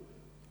no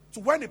to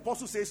when the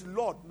apostle says,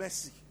 Lord,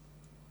 mercy.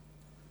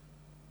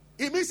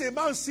 It means a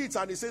man sits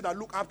and he says that,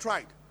 look, I've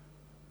tried.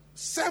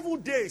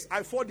 7 days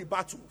I fought the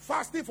battle.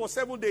 Fasting for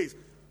 7 days.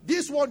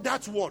 This one,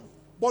 that one.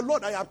 But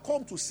Lord, I have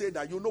come to say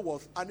that, you know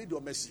what? I need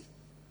your mercy.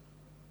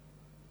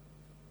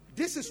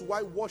 This is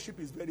why worship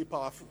is very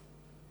powerful.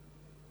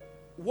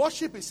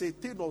 Worship is a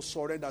thing of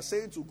surrender,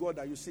 saying to God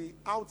that, you see,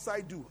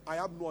 outside you, I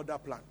have no other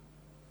plan.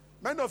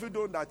 Many of you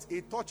know that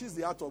it touches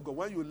the heart of God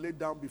when you lay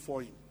down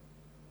before him.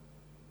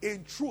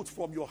 In truth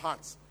from your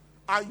heart.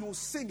 And you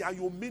sing and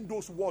you mean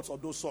those words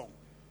of those songs.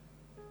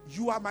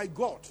 You are my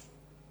God.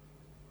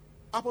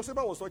 Apostle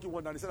Paul was talking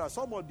one day and he said that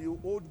some of the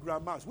old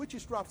grandmas, which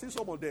is true, I've seen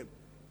some of them,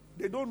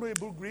 they don't know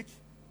Hebrew Greek.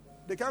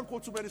 They can't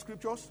quote too many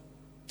scriptures.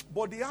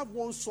 But they have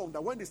one song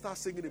that when they start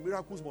singing, the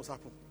miracles must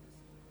happen.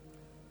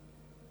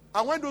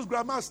 And when those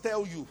grandmas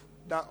tell you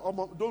that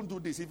don't do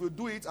this. If you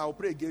do it, I'll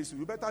pray against you.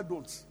 You better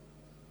don't.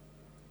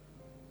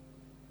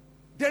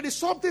 There is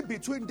something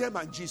between them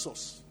and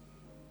Jesus.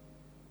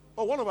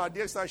 Oh, one of our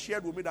dear stars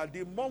shared with me that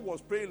the mom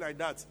was praying like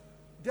that.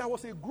 There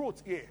was a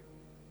growth here.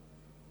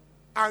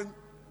 And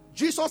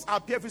Jesus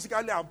appeared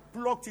physically and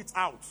plucked it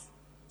out.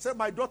 Said,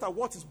 my daughter,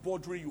 what is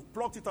bothering you?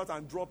 Plucked it out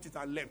and dropped it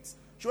and left.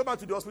 She went back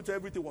to the hospital,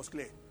 everything was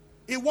clear.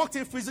 He walked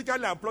in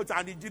physically and plucked it,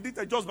 and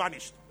it just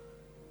vanished.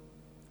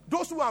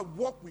 Those who have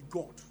walked with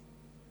God.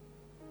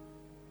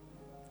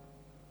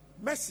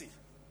 Mercy.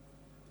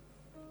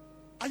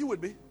 Are you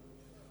with me?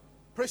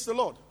 Praise the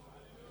Lord.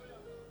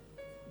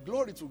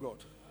 Glory to God.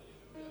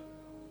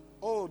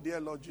 Oh, dear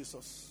Lord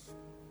Jesus.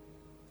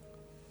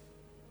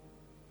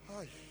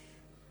 Hi.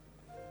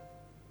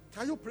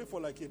 Can you pray for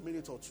like a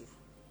minute or two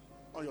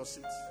on your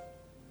seat?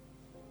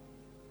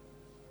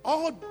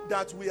 All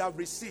that we have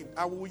received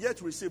and we will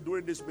yet receive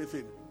during this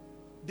meeting,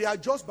 they are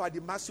just by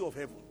the mercy of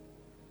heaven.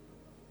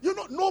 You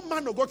know, no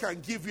man of God can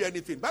give you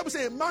anything. The Bible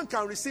says a man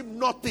can receive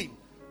nothing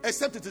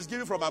except it is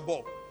given from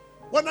above.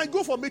 When I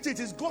go for meeting, it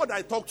is God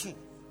I talk to.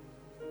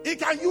 He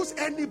can use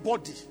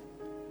anybody.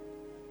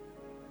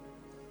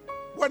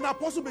 When an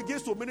apostle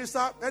begins to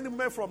minister, any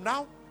moment from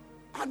now,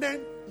 and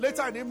then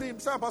later in the evening,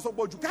 Pastor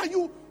Boju, can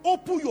you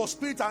open your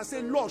spirit and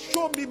say, Lord,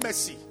 show me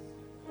mercy?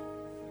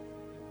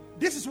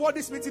 This is what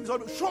this meeting is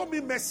on. Show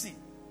me mercy.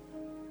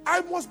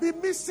 I must be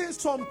missing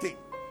something.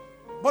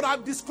 But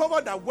I've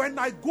discovered that when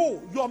I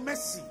go, your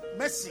mercy,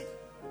 mercy,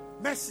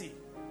 mercy.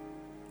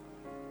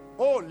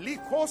 Oh,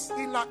 likos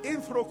ila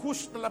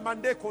infrokush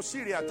lamande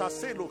kosiria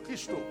taselo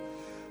kishto.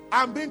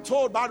 I'm being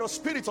told by the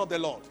Spirit of the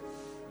Lord,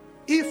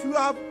 if you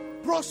have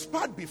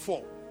prospered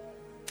before,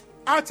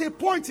 at a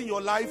point in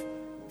your life,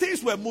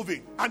 things were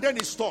moving and then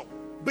it stopped.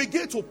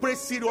 Begin to pray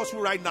seriously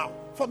right now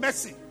for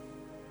mercy.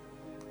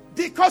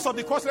 The curse of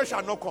the curse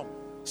shall not come.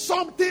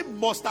 Something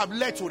must have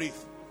led to it.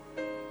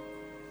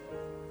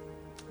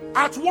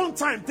 At one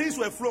time, things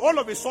were flowing. All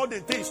of a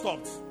sudden, things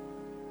stopped.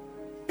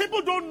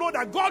 People don't know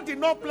that God did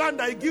not plan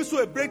that He gives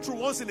you a breakthrough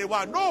once in a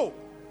while. No.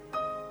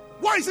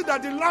 Why is it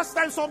that the last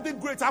time something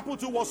great happened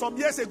to you was some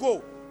years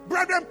ago?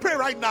 Brethren, pray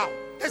right now.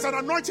 There's an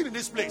anointing in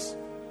this place.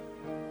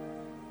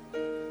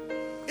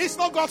 It's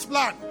not God's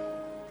plan.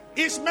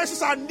 His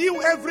mercies are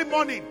new every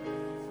morning.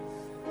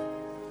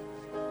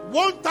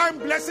 One-time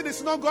blessing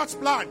is not God's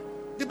plan.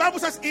 The Bible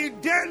says He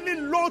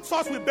daily loads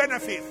us with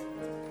benefit.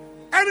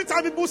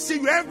 Anytime people see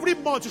you every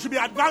month, you should be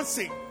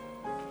advancing.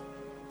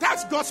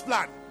 That's God's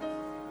plan.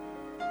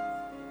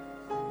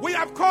 We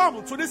have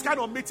come to this kind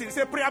of meeting. It's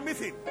a prayer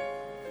meeting.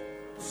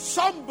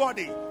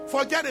 Somebody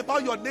forget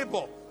about your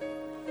neighbor.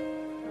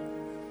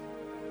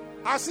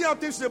 I see how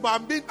things say,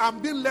 but I'm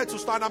being led to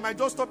stand. I might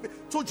just stop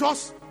it. To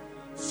just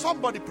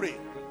somebody pray.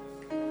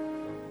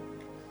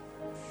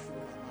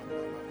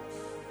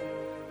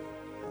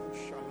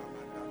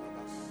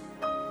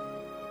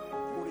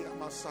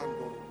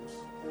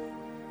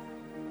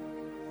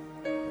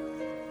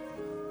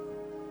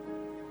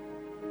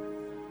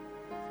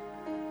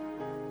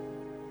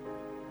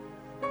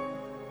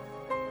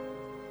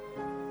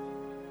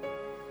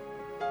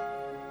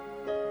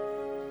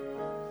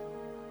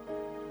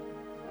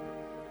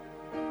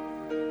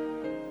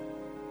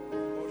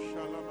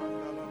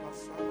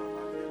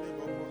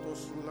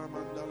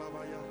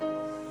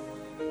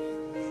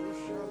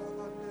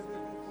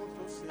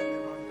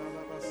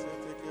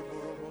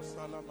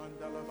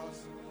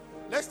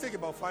 Let's take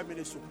about 5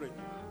 minutes to pray.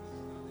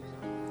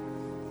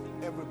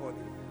 Everybody.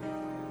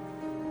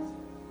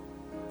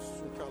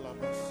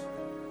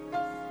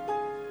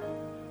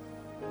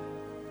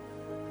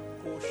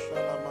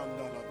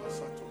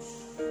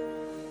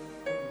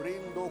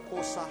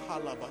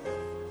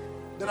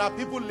 There are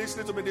people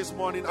listening to me this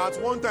morning.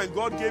 At one time,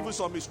 God gave you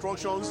some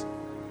instructions.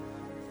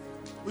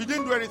 We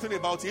didn't do anything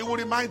about it. He will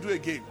remind you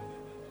again.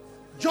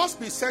 Just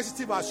be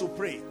sensitive as you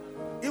pray.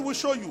 He will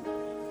show you.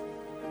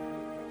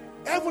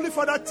 Heavenly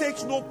Father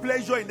takes no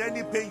pleasure in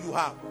any pain you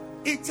have.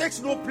 He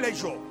takes no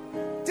pleasure.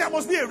 There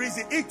must be a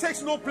reason. It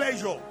takes no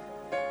pleasure.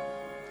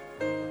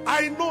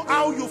 I know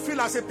how you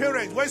feel as a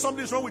parent when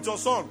something is wrong with your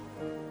son.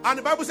 And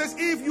the Bible says,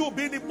 if you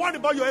be the one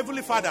about your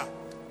Heavenly Father,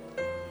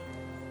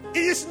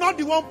 He is not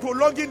the one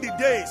prolonging the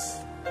days.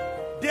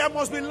 There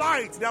must be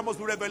light. There must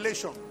be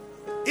revelation.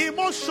 He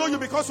must show you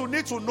because you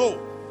need to know.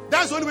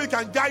 That's the only way you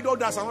can guide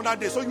others another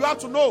day. So you have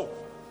to know.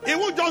 He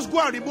won't just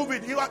go and remove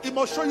it. He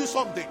must show you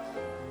something.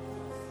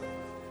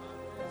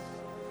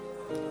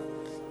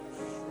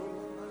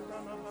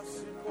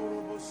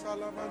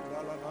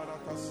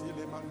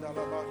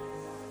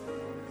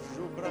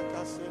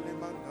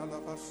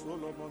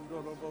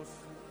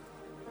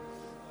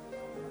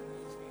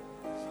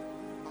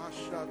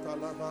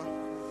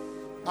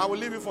 I will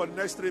leave you for the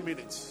next 3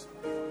 minutes.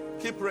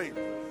 Keep praying.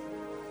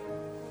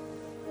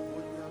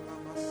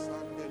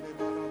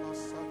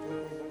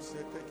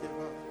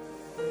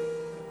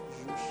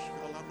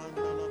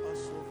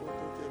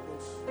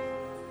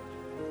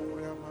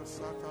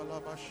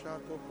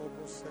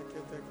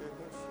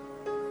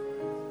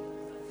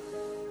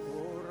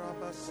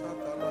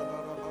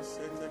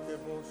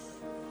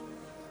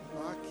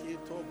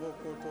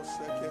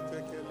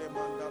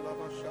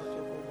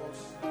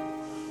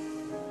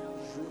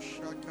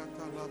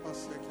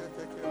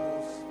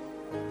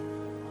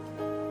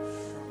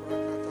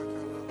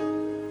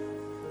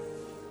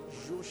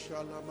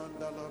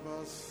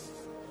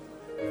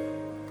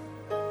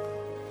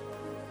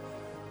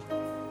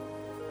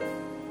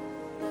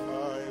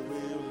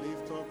 will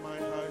lift up my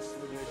eyes to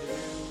the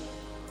hill,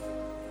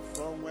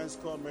 from whence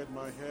cometh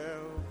my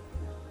help.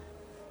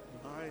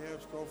 My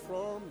help comes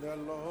from the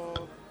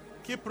Lord.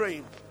 Keep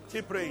praying.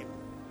 Keep praying.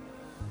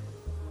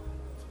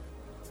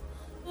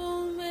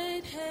 Who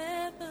made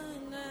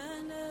heaven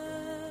and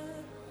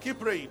earth? Keep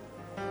praying.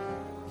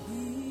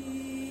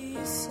 He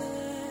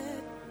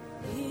said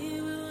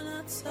he will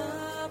not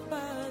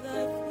suffer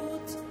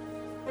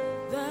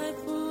thy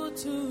foot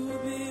to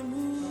be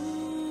moved.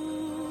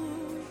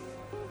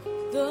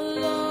 The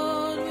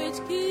Lord which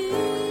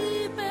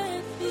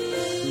keepeth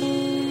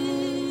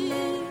thee,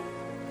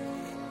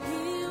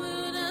 he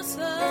will not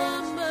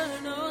slumber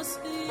nor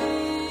sleep.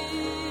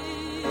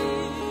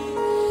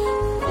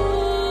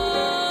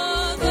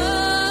 For the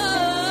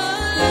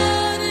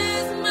Lord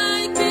is my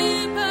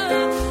keeper,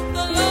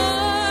 the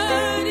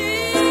Lord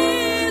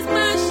is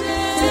my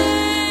shade.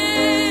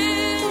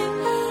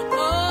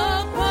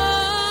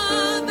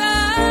 Upon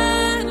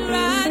thine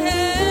right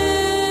hand,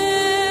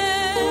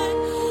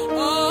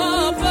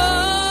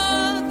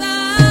 upon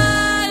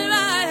thine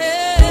right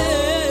hand.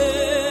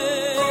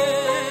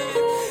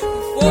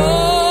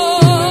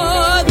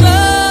 For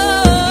the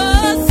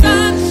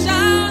sun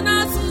shall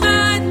not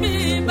smite me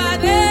by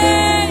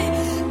day,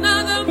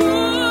 nor the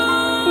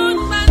moon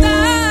by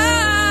night.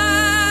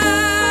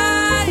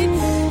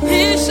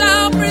 He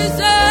shall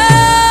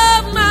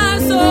preserve my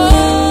soul,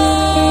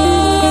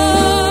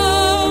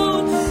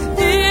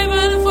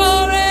 even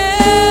forevermore.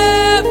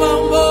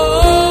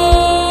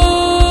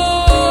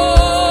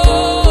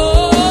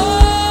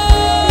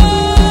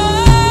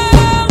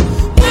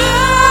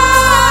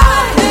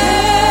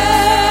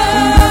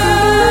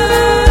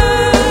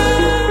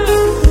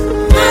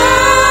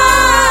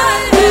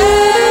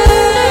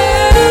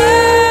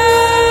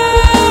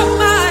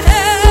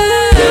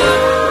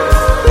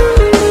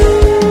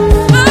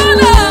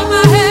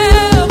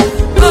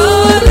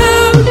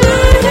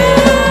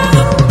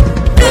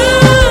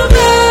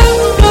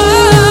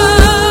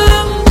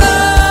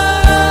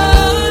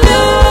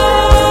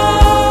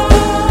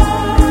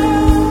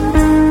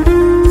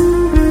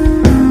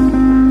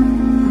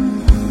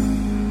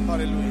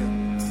 Hallelujah.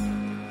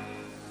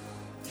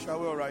 Shall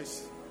we all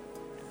rise?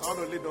 I want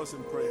to lead us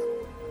in prayer.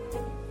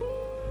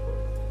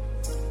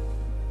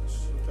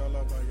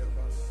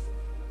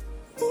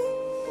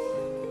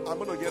 I'm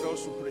going to get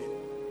us to pray.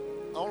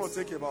 I want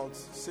to take about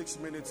 6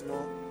 minutes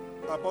more.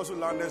 Apostle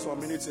landed some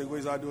minutes ago.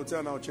 He's at the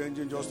hotel now,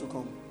 changing just to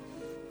come.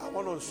 I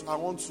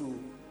want to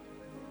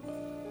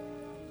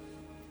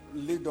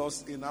lead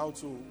us in how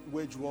to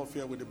wage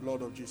warfare with the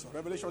blood of Jesus.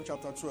 Revelation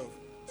chapter 12.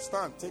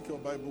 Stand, take your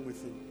Bible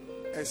with you.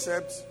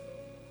 Except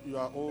you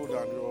are old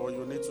or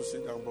you need to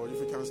sit down, but if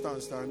you can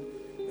stand, stand.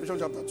 Revelation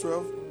chapter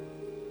 12.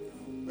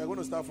 We're going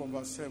to start from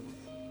verse 7.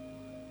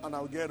 And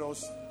I'll get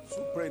us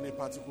to pray in a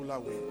particular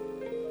way.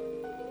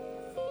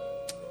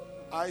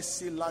 I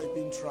see life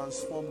being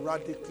transformed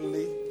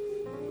radically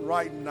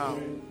right now.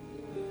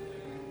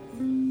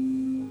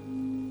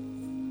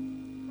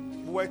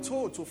 We were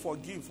told to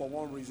forgive for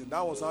one reason.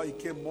 That was how it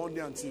came Monday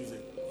and Tuesday.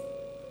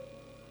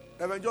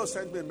 Reverend just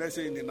sent me a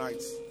message in the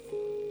night.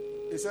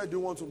 He said, do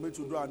you want me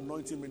to do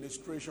anointing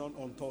ministration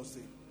on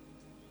Thursday?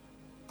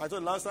 I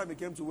thought last time he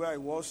came to where I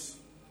was,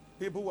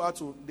 people had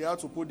to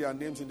put their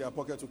names in their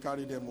pocket to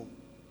carry them home.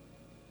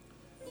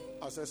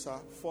 I said, sir,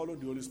 follow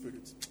the Holy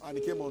Spirit. And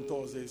he came on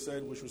Thursday. He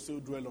said, we should still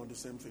dwell on the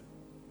same thing.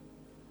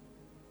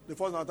 The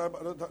first night,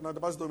 the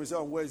pastor told me, he said,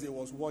 on Wednesday, he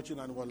was watching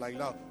and was like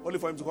that. Only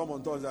for him to come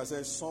on Thursday, I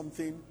said,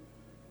 something.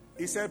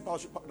 He said,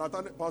 Pastor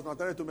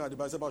Nathaniel told me at the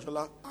Bible, I said, Pastor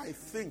Sola, I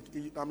think,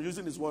 I'm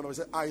using this word, I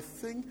said, I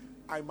think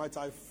I might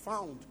have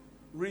found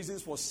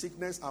reasons for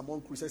sickness among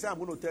Christians. I said,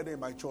 I'm going to tell them in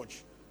my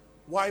church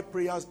why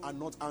prayers are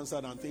not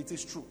answered, and it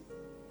is true.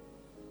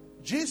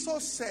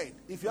 Jesus said,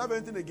 if you have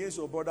anything against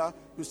your brother,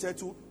 you said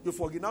to, you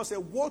forgive. Now say,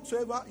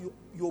 whatsoever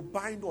you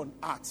bind on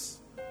earth,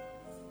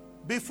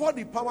 before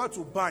the power to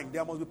bind,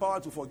 there must be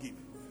power to forgive.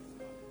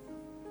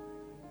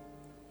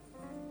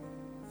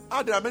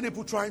 And there are many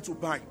people trying to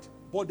bind,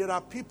 but there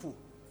are people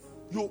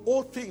you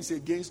hold things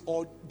against,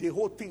 or they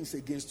hold things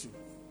against you.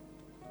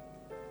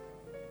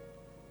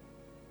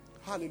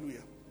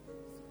 Hallelujah.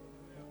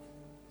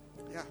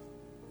 Yeah.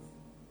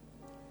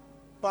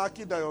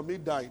 Paki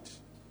Dayomi died.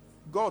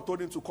 God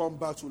told him to come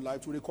back to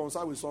life to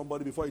reconcile with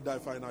somebody before he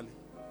died finally.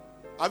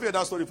 Have you heard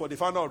that story for the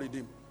final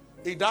redeem?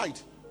 He died.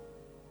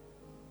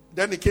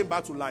 Then he came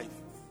back to life.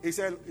 He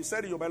said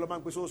in your Bible,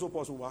 man, so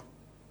person.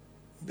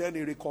 Then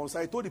he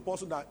reconciled. He told the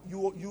person that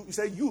he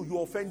said, you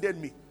offended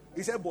me.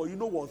 He said, but you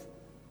know what?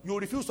 You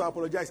refuse to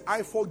apologize.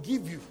 I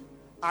forgive you.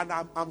 And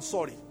I'm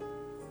sorry.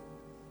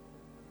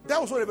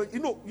 That was what,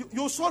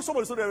 you saw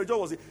somebody so the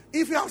was,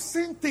 if you have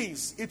seen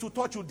things, it will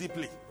touch you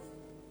deeply.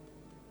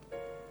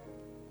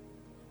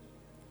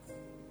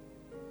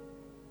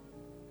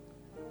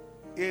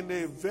 in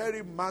a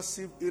very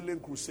massive healing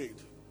crusade.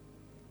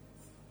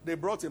 They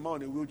brought him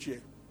out in a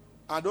wheelchair.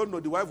 I don't know,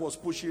 the wife was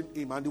pushing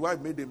him and the wife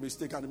made a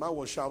mistake and the man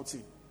was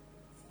shouting.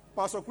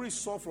 Pastor Chris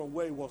saw from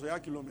where he was,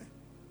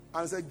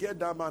 and said, get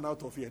that man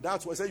out of here.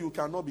 That's why I said you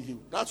cannot be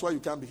healed. That's why you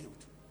can't be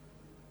healed.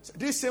 So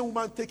this same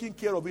woman taking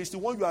care of it is the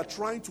one you are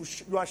trying to,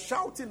 you are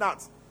shouting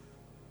at.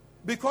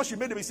 Because she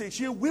made a mistake.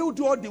 She will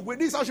do all the way.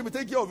 This is how she will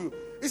take care of you.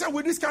 He said,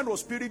 with this kind of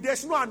spirit,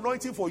 there's no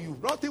anointing for you.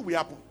 Nothing will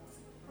happen.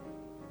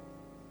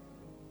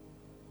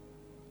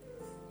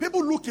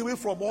 People look away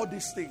from all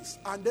these things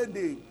and then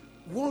they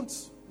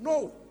want,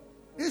 no.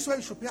 This is why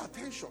you should pay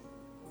attention.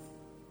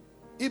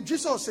 If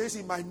Jesus says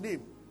in my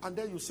name, and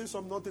then you say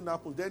something, nothing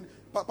happens, then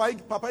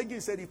Papa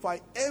again said, if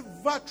I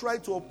ever try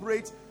to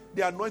operate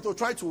the anointing or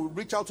try to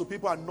reach out to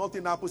people and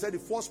nothing happens, then the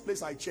first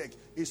place I check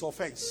is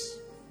offense.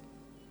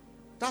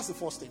 That's the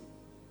first thing.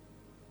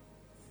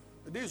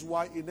 This is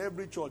why in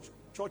every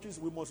churches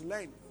we must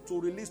learn to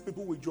release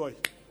people with joy.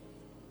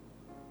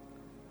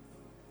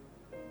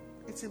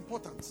 It's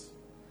important.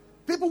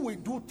 People will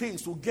do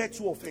things to get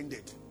you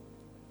offended.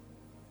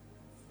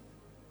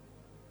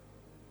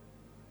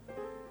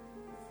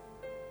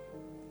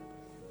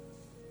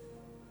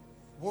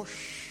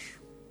 Whoosh.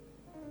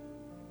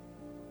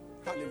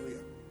 Hallelujah.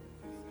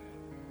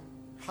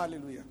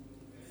 Hallelujah.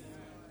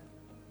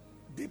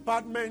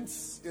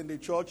 Departments in the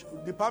church,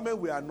 department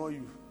will annoy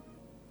you.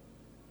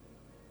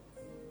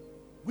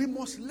 We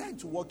must learn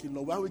to walk in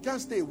love and we can't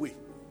stay away.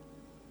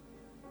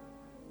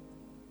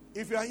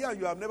 If you are here and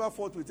you have never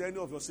fought with any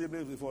of your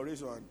siblings before, raise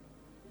your hand.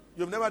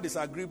 You've never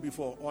disagreed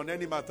before on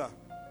any matter.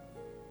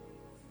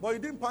 But you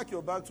didn't pack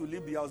your bag to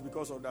leave the house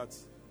because of that.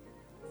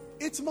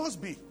 It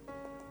must be.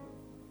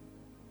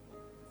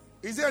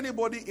 Is there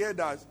anybody here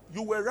that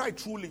you were right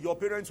truly, your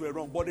parents were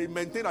wrong, but they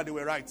maintain that they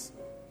were right?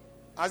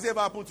 Has it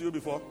ever happened to you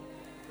before?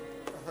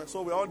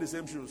 So we're all in the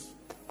same shoes.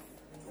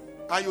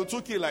 And you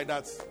took it like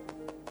that.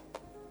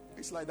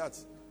 It's like that.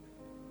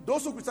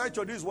 Those who criticize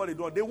church, this is what they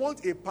do. They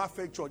want a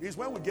perfect church. It's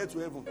when we get to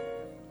heaven.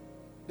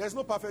 There's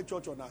no perfect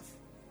church on earth.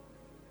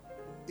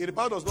 If the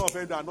power does not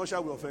offend you, an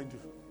usher will offend you.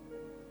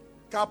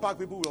 Car park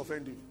people will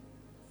offend you.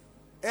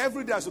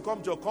 Every day as you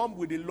come to church, come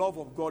with the love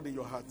of God in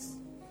your heart.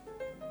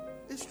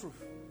 It's true.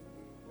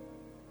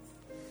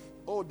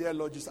 Oh, dear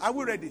Lord Jesus. Are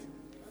we ready?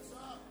 Yes, sir.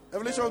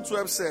 Revelation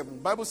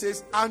 12:7. Bible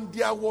says, and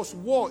there was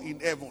war in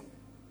heaven.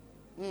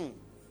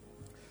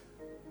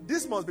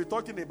 This must be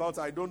talking about,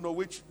 I don't know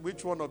which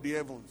one of the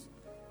heavens.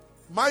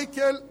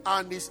 Michael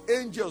and his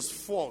angels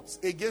fought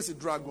against the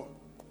dragon.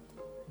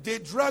 The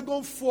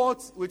dragon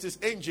fought with his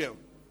angel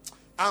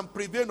and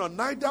prevailed on.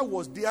 Neither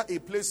was there a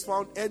place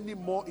found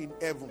anymore in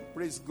heaven.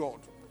 Praise God.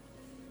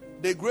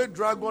 The great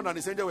dragon and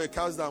his angel were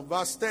cast down.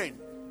 Verse 10.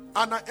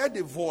 And I heard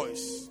a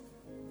voice,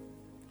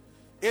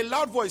 a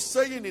loud voice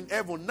saying in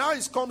heaven, now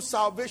is come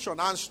salvation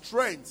and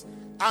strength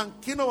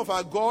and kingdom of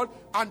our God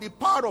and the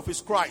power of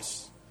his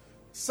Christ.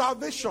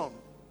 Salvation.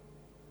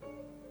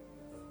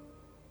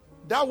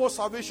 That word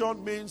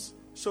salvation means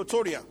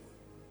soteria.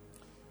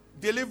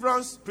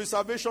 Deliverance,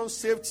 preservation,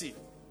 safety,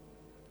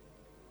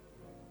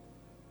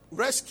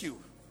 rescue.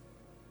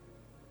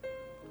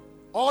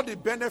 All the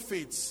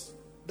benefits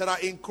that are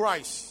in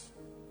Christ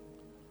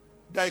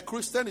that a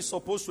Christian is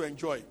supposed to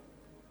enjoy.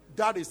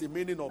 That is the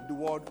meaning of the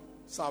word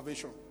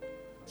salvation.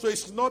 So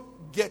it's not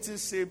getting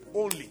saved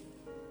only.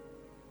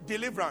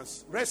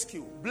 Deliverance,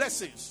 rescue,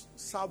 blessings,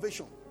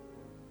 salvation.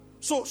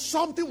 So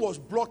something was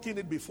blocking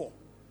it before.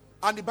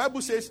 And the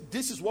Bible says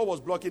this is what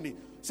was blocking it.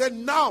 Said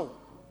now,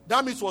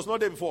 that means it was not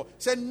there before.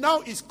 Said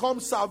now is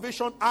come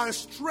salvation and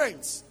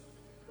strength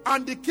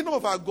and the kingdom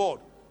of our God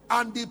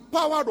and the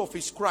power of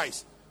his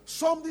Christ.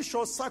 Something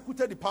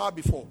short-circuited the power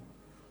before.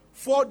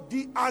 For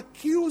the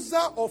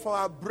accuser of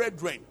our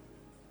brethren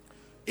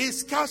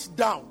is cast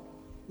down,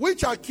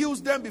 which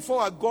accused them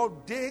before our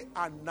God day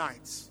and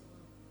night.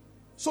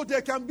 So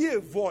there can be a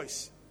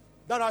voice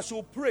that as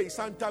you pray is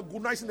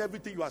antagonizing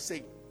everything you are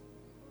saying.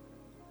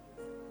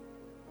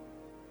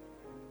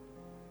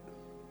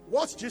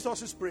 What's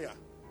Jesus' prayer?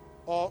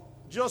 Or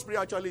Jesus' prayer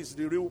actually is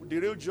the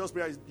real Jesus'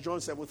 prayer is John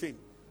 17.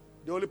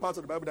 The only part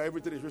of the Bible that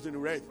everything is written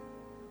in red.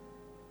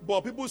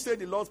 But people say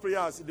the Lord's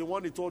prayer is the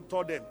one he taught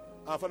them.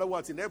 Our Father who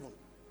art in heaven.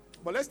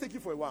 But let's take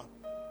it for a while.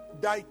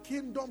 Thy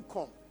kingdom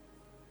come.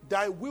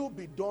 Thy will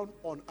be done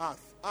on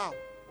earth.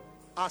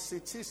 As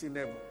it is in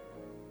heaven.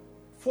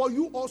 For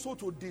you also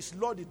to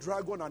dislodge the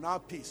dragon and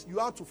have peace, you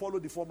have to follow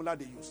the formula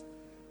they use.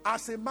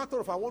 As a matter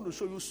of fact, I want to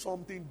show you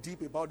something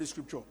deep about the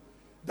scripture.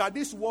 That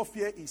this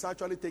warfare is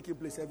actually taking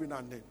place every now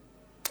and then.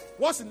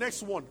 What's the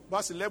next one?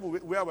 Verse 11,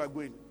 where we're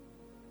going.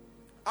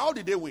 How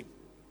did they win?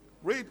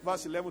 Read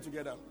verse 11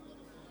 together.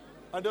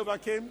 And they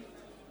overcame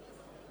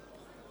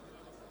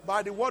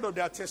by the word of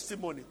their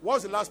testimony.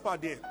 What's the last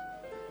part there?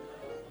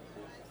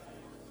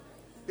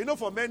 You know,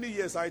 for many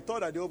years, I thought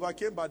that they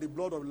overcame by the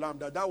blood of the Lamb.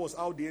 That was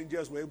how the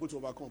angels were able to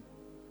overcome.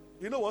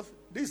 You know what?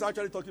 This is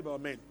actually talking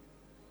about men.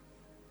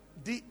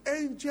 The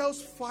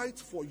angels fight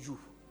for you.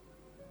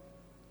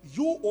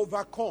 You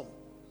overcome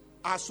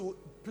as you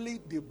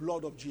plead the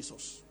blood of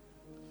Jesus.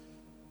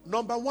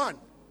 Number one,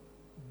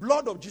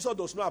 Blood of Jesus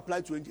does not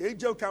apply to angel.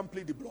 Angel can't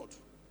plead the blood.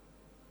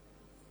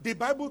 The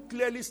Bible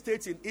clearly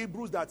states in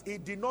Hebrews that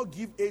it did not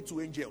give aid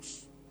to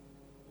angels.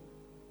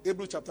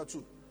 Hebrews chapter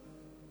 2.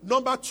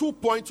 Number 2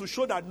 point to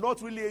show that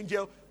not really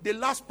angel. The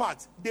last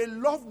part, they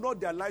love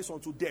not their lives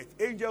unto death.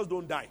 Angels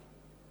don't die.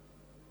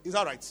 Is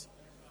that right?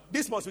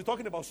 This must be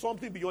talking about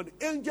something beyond.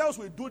 Angels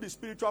will do the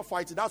spiritual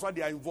fighting. That's why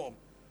they are involved.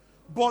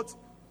 But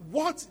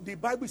what the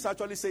Bible is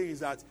actually saying is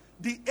that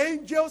the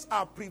angels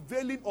are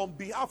prevailing on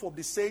behalf of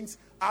the saints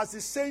as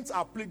the saints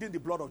are pleading the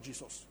blood of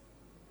Jesus.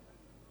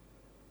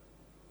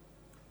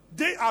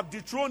 They have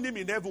dethroned him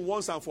in heaven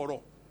once and for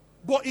all.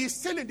 But he's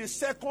still in the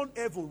second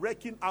heaven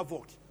wreaking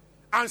havoc.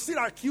 And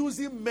still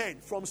accusing men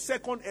from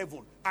second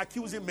heaven.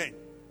 Accusing men.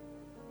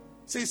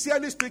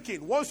 Sincerely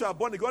speaking, once you are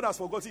born, God has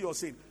forgotten your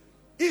sin.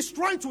 He's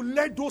trying to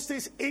let those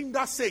things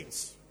hinder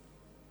saints.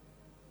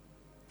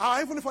 Our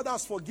Heavenly Father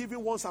has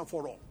forgiven once and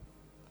for all.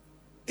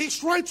 He's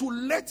trying to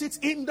let it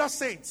hinder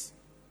saints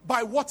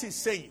by what he's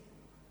saying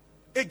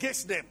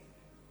against them.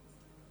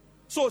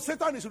 So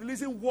Satan is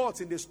releasing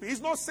words in the spirit.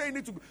 He's not saying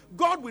it to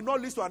God will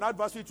not listen to an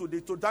adversary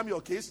to damn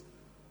your case,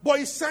 but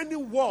he's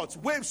sending words,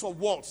 waves of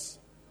words,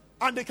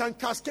 and they can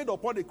cascade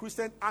upon the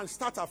Christian and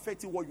start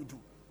affecting what you do,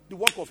 the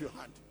work of your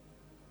hand.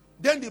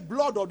 Then the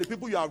blood of the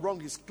people you are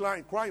wrong is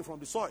crying from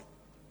the soil.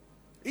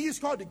 He is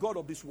called the God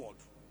of this world.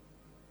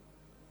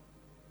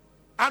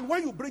 And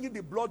when you bring in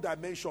the blood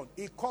dimension,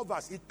 it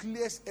covers, it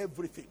clears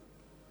everything.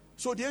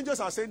 So the angels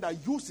are saying that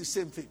use the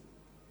same thing.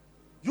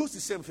 Use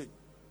the same thing.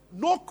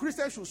 No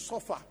Christian should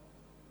suffer.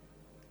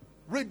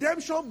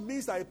 Redemption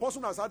means that a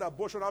person has had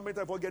abortion. How many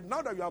times forget?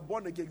 Now that you are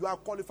born again, you are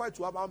qualified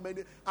to have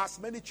as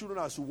many children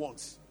as you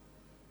want.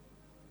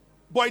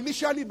 But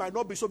initially it might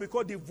not be so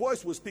because the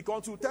voice will speak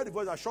unto you. Tell the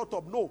voice that shut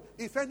up. No.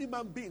 If any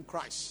man be in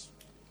Christ,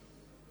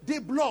 the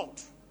blood.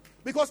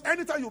 Because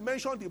anytime you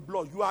mention the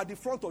blood, you are at the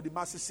front of the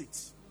mercy seat.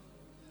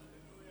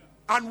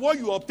 And what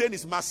you obtain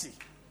is mercy.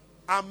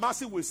 And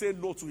mercy will say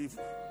no to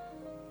evil.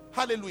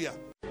 Hallelujah.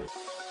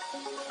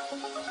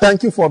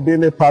 Thank you for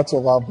being a part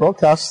of our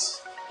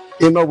broadcast.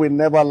 You know, we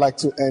never like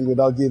to end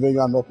without giving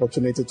you an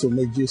opportunity to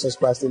make Jesus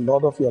Christ the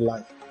Lord of your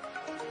life.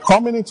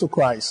 Coming into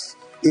Christ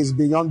is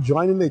beyond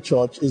joining a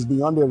church, is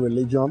beyond a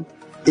religion.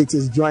 It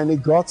is joining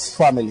God's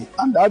family.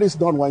 And that is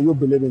done when you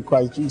believe in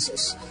Christ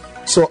Jesus.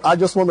 So I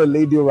just want to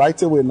lead you right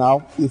away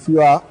now. If you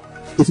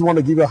want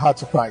to give your heart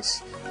to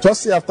Christ,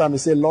 just say after me,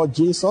 say, Lord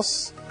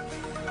Jesus,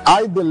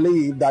 I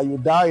believe that you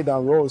died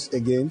and rose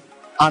again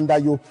and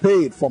that you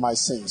paid for my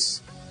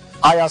sins.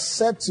 I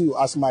accept you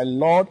as my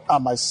Lord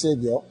and my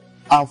Savior,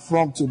 and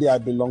from today I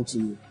belong to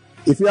you.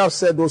 If you have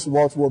said those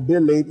words, will be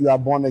late, you are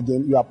born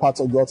again, you are part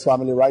of God's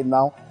family right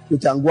now. You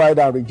can go ahead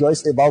and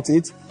rejoice about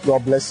it.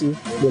 God bless you.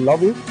 We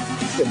love you.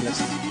 Stay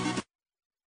blessed.